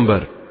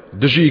پێغەمبەر،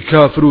 دژی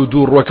کافر و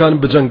دووڕوەکان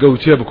بجەنگە و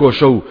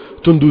تێبکۆشە و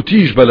تند و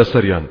تیژ بە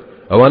لەسەریان،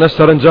 ئەوانە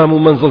سەرنجام و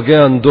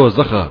منزڵگەیان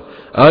دۆزەخە،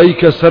 ئای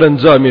کە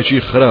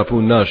سەرنجامێکی خراپ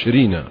و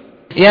ناشرینە.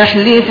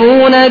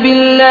 يحلفون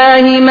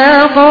بالله ما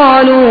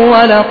قالوا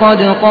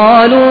ولقد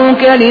قالوا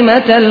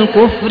كلمة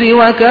الكفر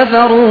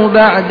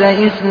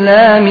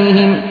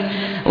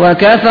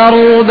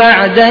وكفروا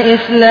بعد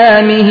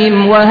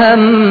إسلامهم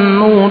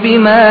وهموا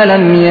بما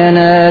لم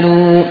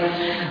ينالوا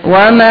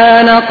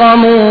وما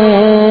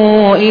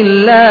نقموا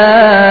إلا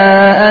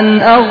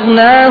أن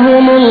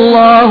أغناهم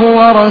الله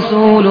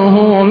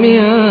ورسوله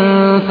من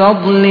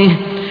فضله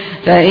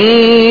فإن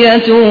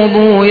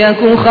يتوبوا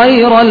يك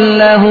خيرا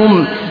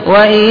لهم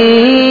وإن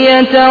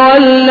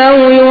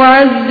يتولوا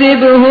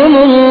يعذبهم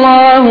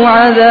الله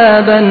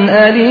عذابا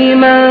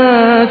أليما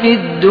في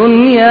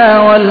الدنيا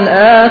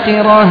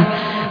والآخرة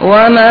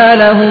وما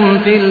لهم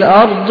في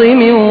الأرض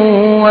من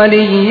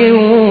ولي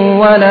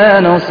ولا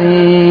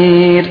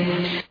نصير.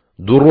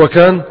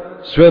 دوڕوەکان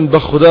سوێن بە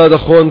خوددا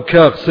دەخۆن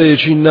کە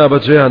قسەیەکی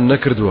نابەجێیان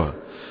نەکردووە،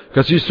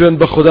 کەچی سوێن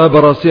بە خوددا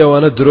بەڕاستی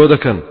ئەوانە درۆ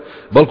دەکەن،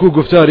 بەڵکو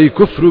گفتاری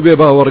کوفر و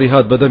بێباوەڕی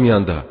هات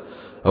بەدەمیاندا.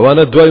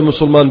 ئەوانە دوای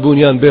موسڵمان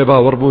بوونیان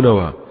بێباوەڕ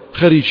بوونەوە،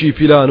 خەریکی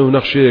پیلان و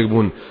نەخشەیەک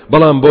بوون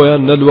بەڵام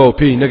بۆیان نەلووە و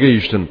پێی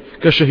نەگەیشتن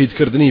کە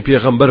شەهیدکردنی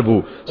پێغەمبەر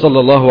بوو صلى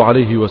الله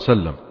عليه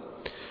وسلم.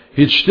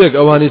 هیچ شتێک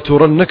ئەوانی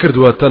تووڕەن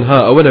نەکردووە تەنها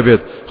ئەوە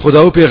نەبێت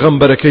خدا و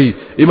پێغەمبەرەکەی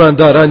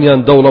ئیماندارانیان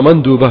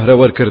دەوڵەمەند و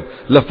بەهرەوەر کرد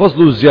لە فەزڵ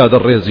و زیادە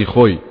ڕێزی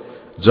خۆی.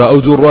 جا ئەو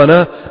دووڕوانە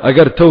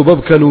ئەگەر تەوبە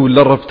بکەن و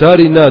لە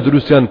ڕەفتاری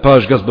نادروستیان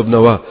پاشگەز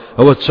ببنەوە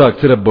ئەوە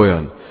چاکترە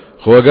بۆیان.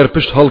 خۆ ئەگەر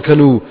پشت هەڵکەن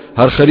و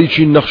هەر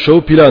خەریکی نەخشە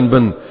و پیلان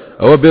بن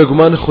ئەوە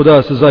بێگومان خدا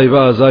سزای بە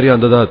ئازاریان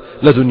دەدات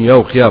لە دنیا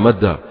و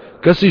قیامەتدا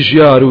کەسی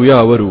ژیار و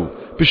یاوەر و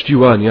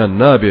پشتیوانیان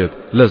نابێت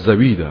لە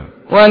زەویدا.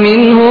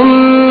 ومنهم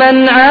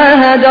من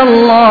عاهد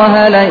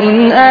الله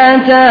لئن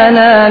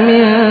آتانا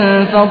من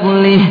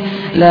فضله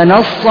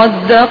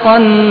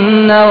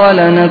لنصدقن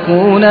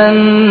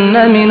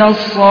ولنكونن من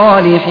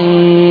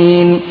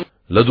الصالحين.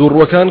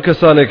 لدوڕوەکان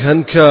کەسانێک هەن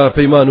کە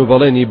پەیمان و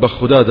بەڵێنی بە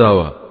خوددا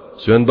داوە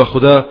سوێن بە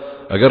خوددا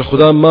ئەگەر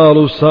خوددا ماڵ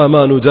و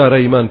سامان و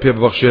داراییمان پێ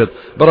ببەخشێت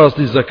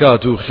بەڕاستی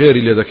زەکات و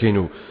خێری لێ دەکەین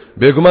و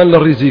بێگومان لە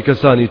ڕیزی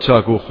کەسانی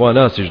چاک و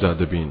خواناسیشدا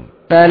دەبین.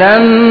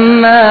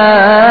 فلما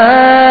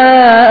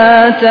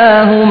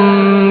آتاهم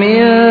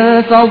من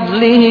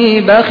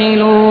فضله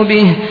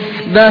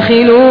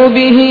بخلوا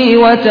به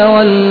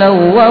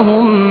وتولوا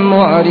وهم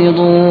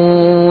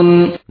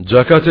معرضون.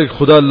 جاکاتێک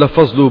خدا لە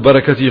فەزل و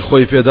بەرەکەتی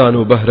خۆی پێدان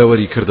و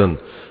بەهرەوەری کردن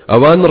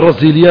ئەوان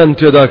ڕەزیلیان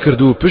تێدا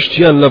کرد و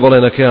پشتیان لە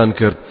بەڵێنەکەیان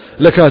کرد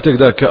لە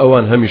کاتێکدا کە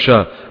ئەوان هەمیشە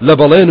لە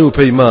بەڵێن و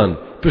پەیمان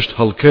پشت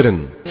هەڵکردن.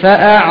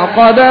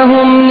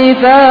 فأعقبهم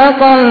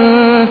نفاقا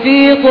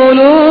في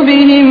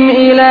قلوبهم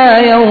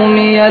إلى يوم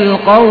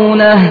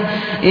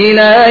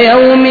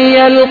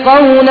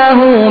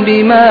يلقونه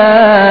بما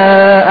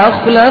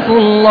أخلفوا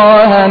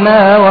الله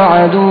ما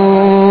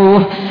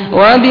وعدوه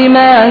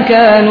وبما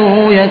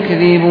كانوا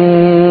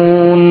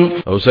يكذبون.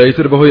 ئەو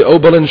سایتر بەهۆی ئەو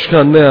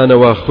بەڵێنشکان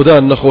نەیانەوە خدا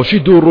نەخۆشی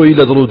دووڕۆیی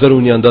لە دڵ و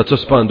دەرونیاندا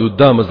چەسپاند و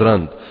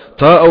دامەزراند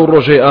تا ئەو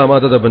ڕۆژەی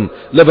ئامادە دەبن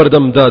لە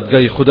بەردەم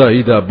دادگای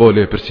خوداییدا بۆ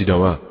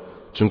لێپرسیدەوە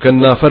چونکە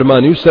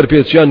نافەرمانی و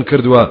سەرپێچیان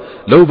کردووە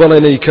لەو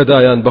بەڵێنەی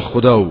کەدایان بە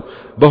خوددا و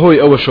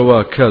بەهۆی ئەوەشەوە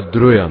کە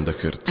درۆیان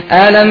دەکرد.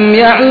 ئەلەم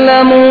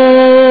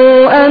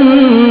يعلموا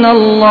أن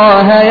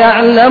الله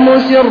يعلم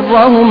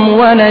سرهم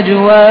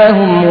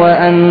ونجواهم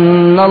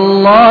وأن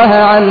الله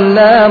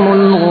علام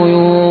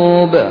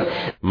الغيوب.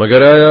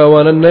 مەگەر ئایا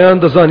ئەوانە نەیان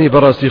دەزانی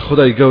بەڕاستی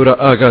خودای گەورە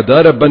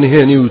ئاگادارە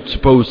بەنهێنی و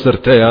چپە و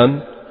سرتەیان؟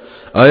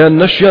 ئایا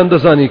نەشیان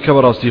دەزانی کە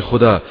بەڕاستی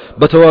خوددا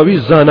بەتەواوی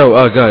زانا و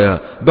ئاگایە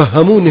بە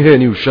هەموو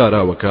نهێنی و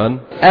شاراوەکان؟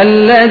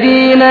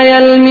 الذين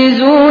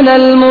يلمزون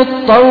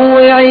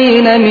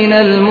المتطوعين من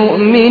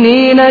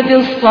المؤمنين في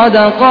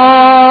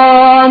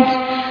الصدقات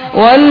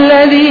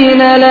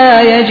والذين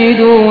لا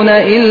يجدون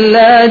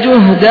إلا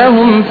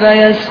جهدهم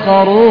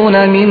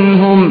فيسخرون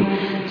منهم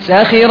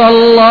سخر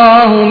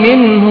الله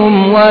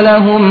منهم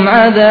ولهم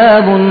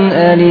عذاب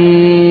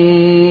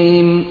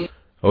أليم.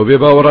 ئەو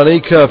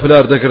بێباوەڕانەی کە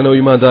پلار دەکردنەوە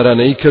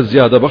ئیماندارانەی کە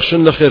زیادە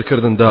بەخشن لە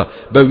خێرکردندا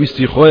بە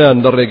ویستی خۆیان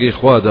لە ڕێگەی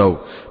خوادا و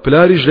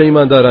پلاریش لە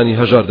ئیماندارانی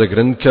هەژار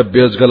دەگرن کە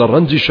بێجگە لە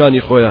ڕەنجی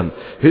شانی خۆیان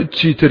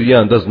هیچی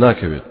تریان دەست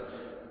ناکەوێت.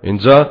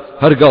 اینجا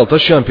هەر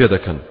گاڵتەشیان پێ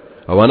دەکەن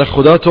ئەوانە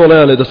خوددا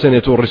تۆڵەیان لێ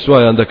دەسێنێت و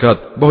ڕیسوایان دەکات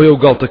بەهۆی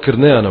ئەو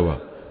گاڵتەکردنیانەوە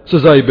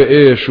سزای بە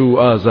ئێش و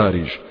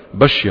ئازاریش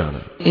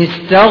بەشیانە.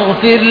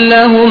 استغفر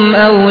لهم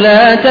أو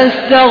لا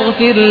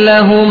تستغفر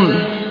لهم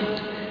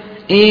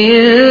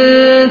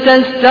إن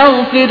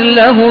تستغفر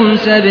لهم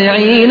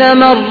 70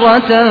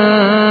 مرة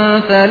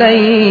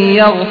فلن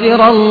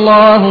يغفر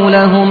الله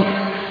لهم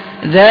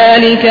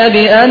ذلك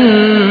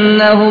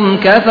بأنهم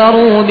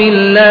كفروا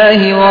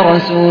بالله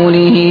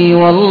ورسوله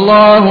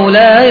والله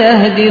لا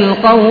يهدي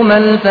القوم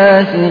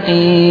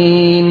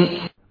الفاسقين.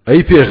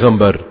 أي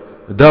پیغمبر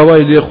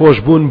داوای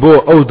لێخۆشبوون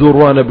بۆ ئەو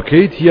دووڕوانە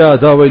بکەیت یا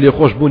داوای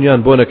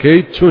لێخۆشبوونیان بۆ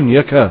نەکەیت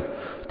چون یەکە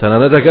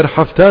تەنانەت ئەگەر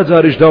 70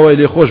 جاریش داوای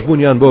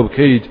لێخۆشبوونیان بۆ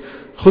بکەیت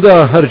خدا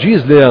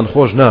هەرگیز لێیان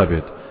خۆش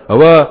نابێت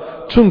ئەوە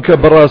چونکە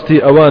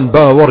بەڕاستی ئەوان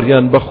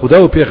باوەڕیان بە خدا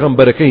و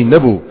پێغەمبەرەکەی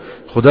نەبوو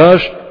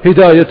خداش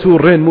هیدایەت و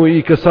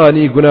ڕێنمووی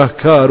کەسانی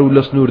گوناهکار و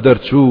لە سنوور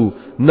دەرچوو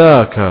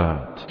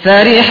ناکات.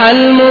 فرح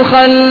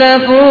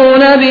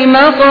المخلفون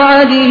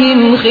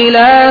بمقعدهم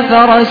خلاف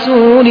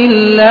رسول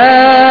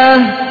الله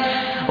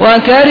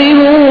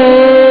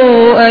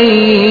وكرهوا أن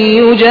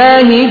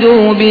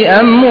يجاهدوا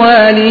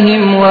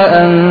بأموالهم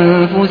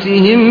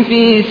وأنفسهم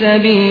في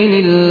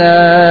سبيل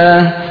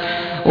الله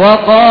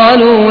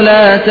وقالوا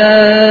لا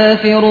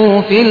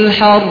تنفروا في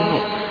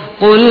الحر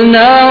قل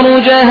نار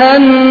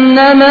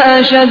جهنم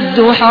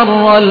أشد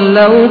حرا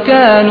لو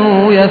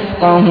كانوا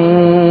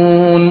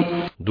يفقهون.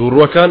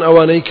 دووڕوەکان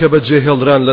ئەوانەی کە بەجێهێڵدران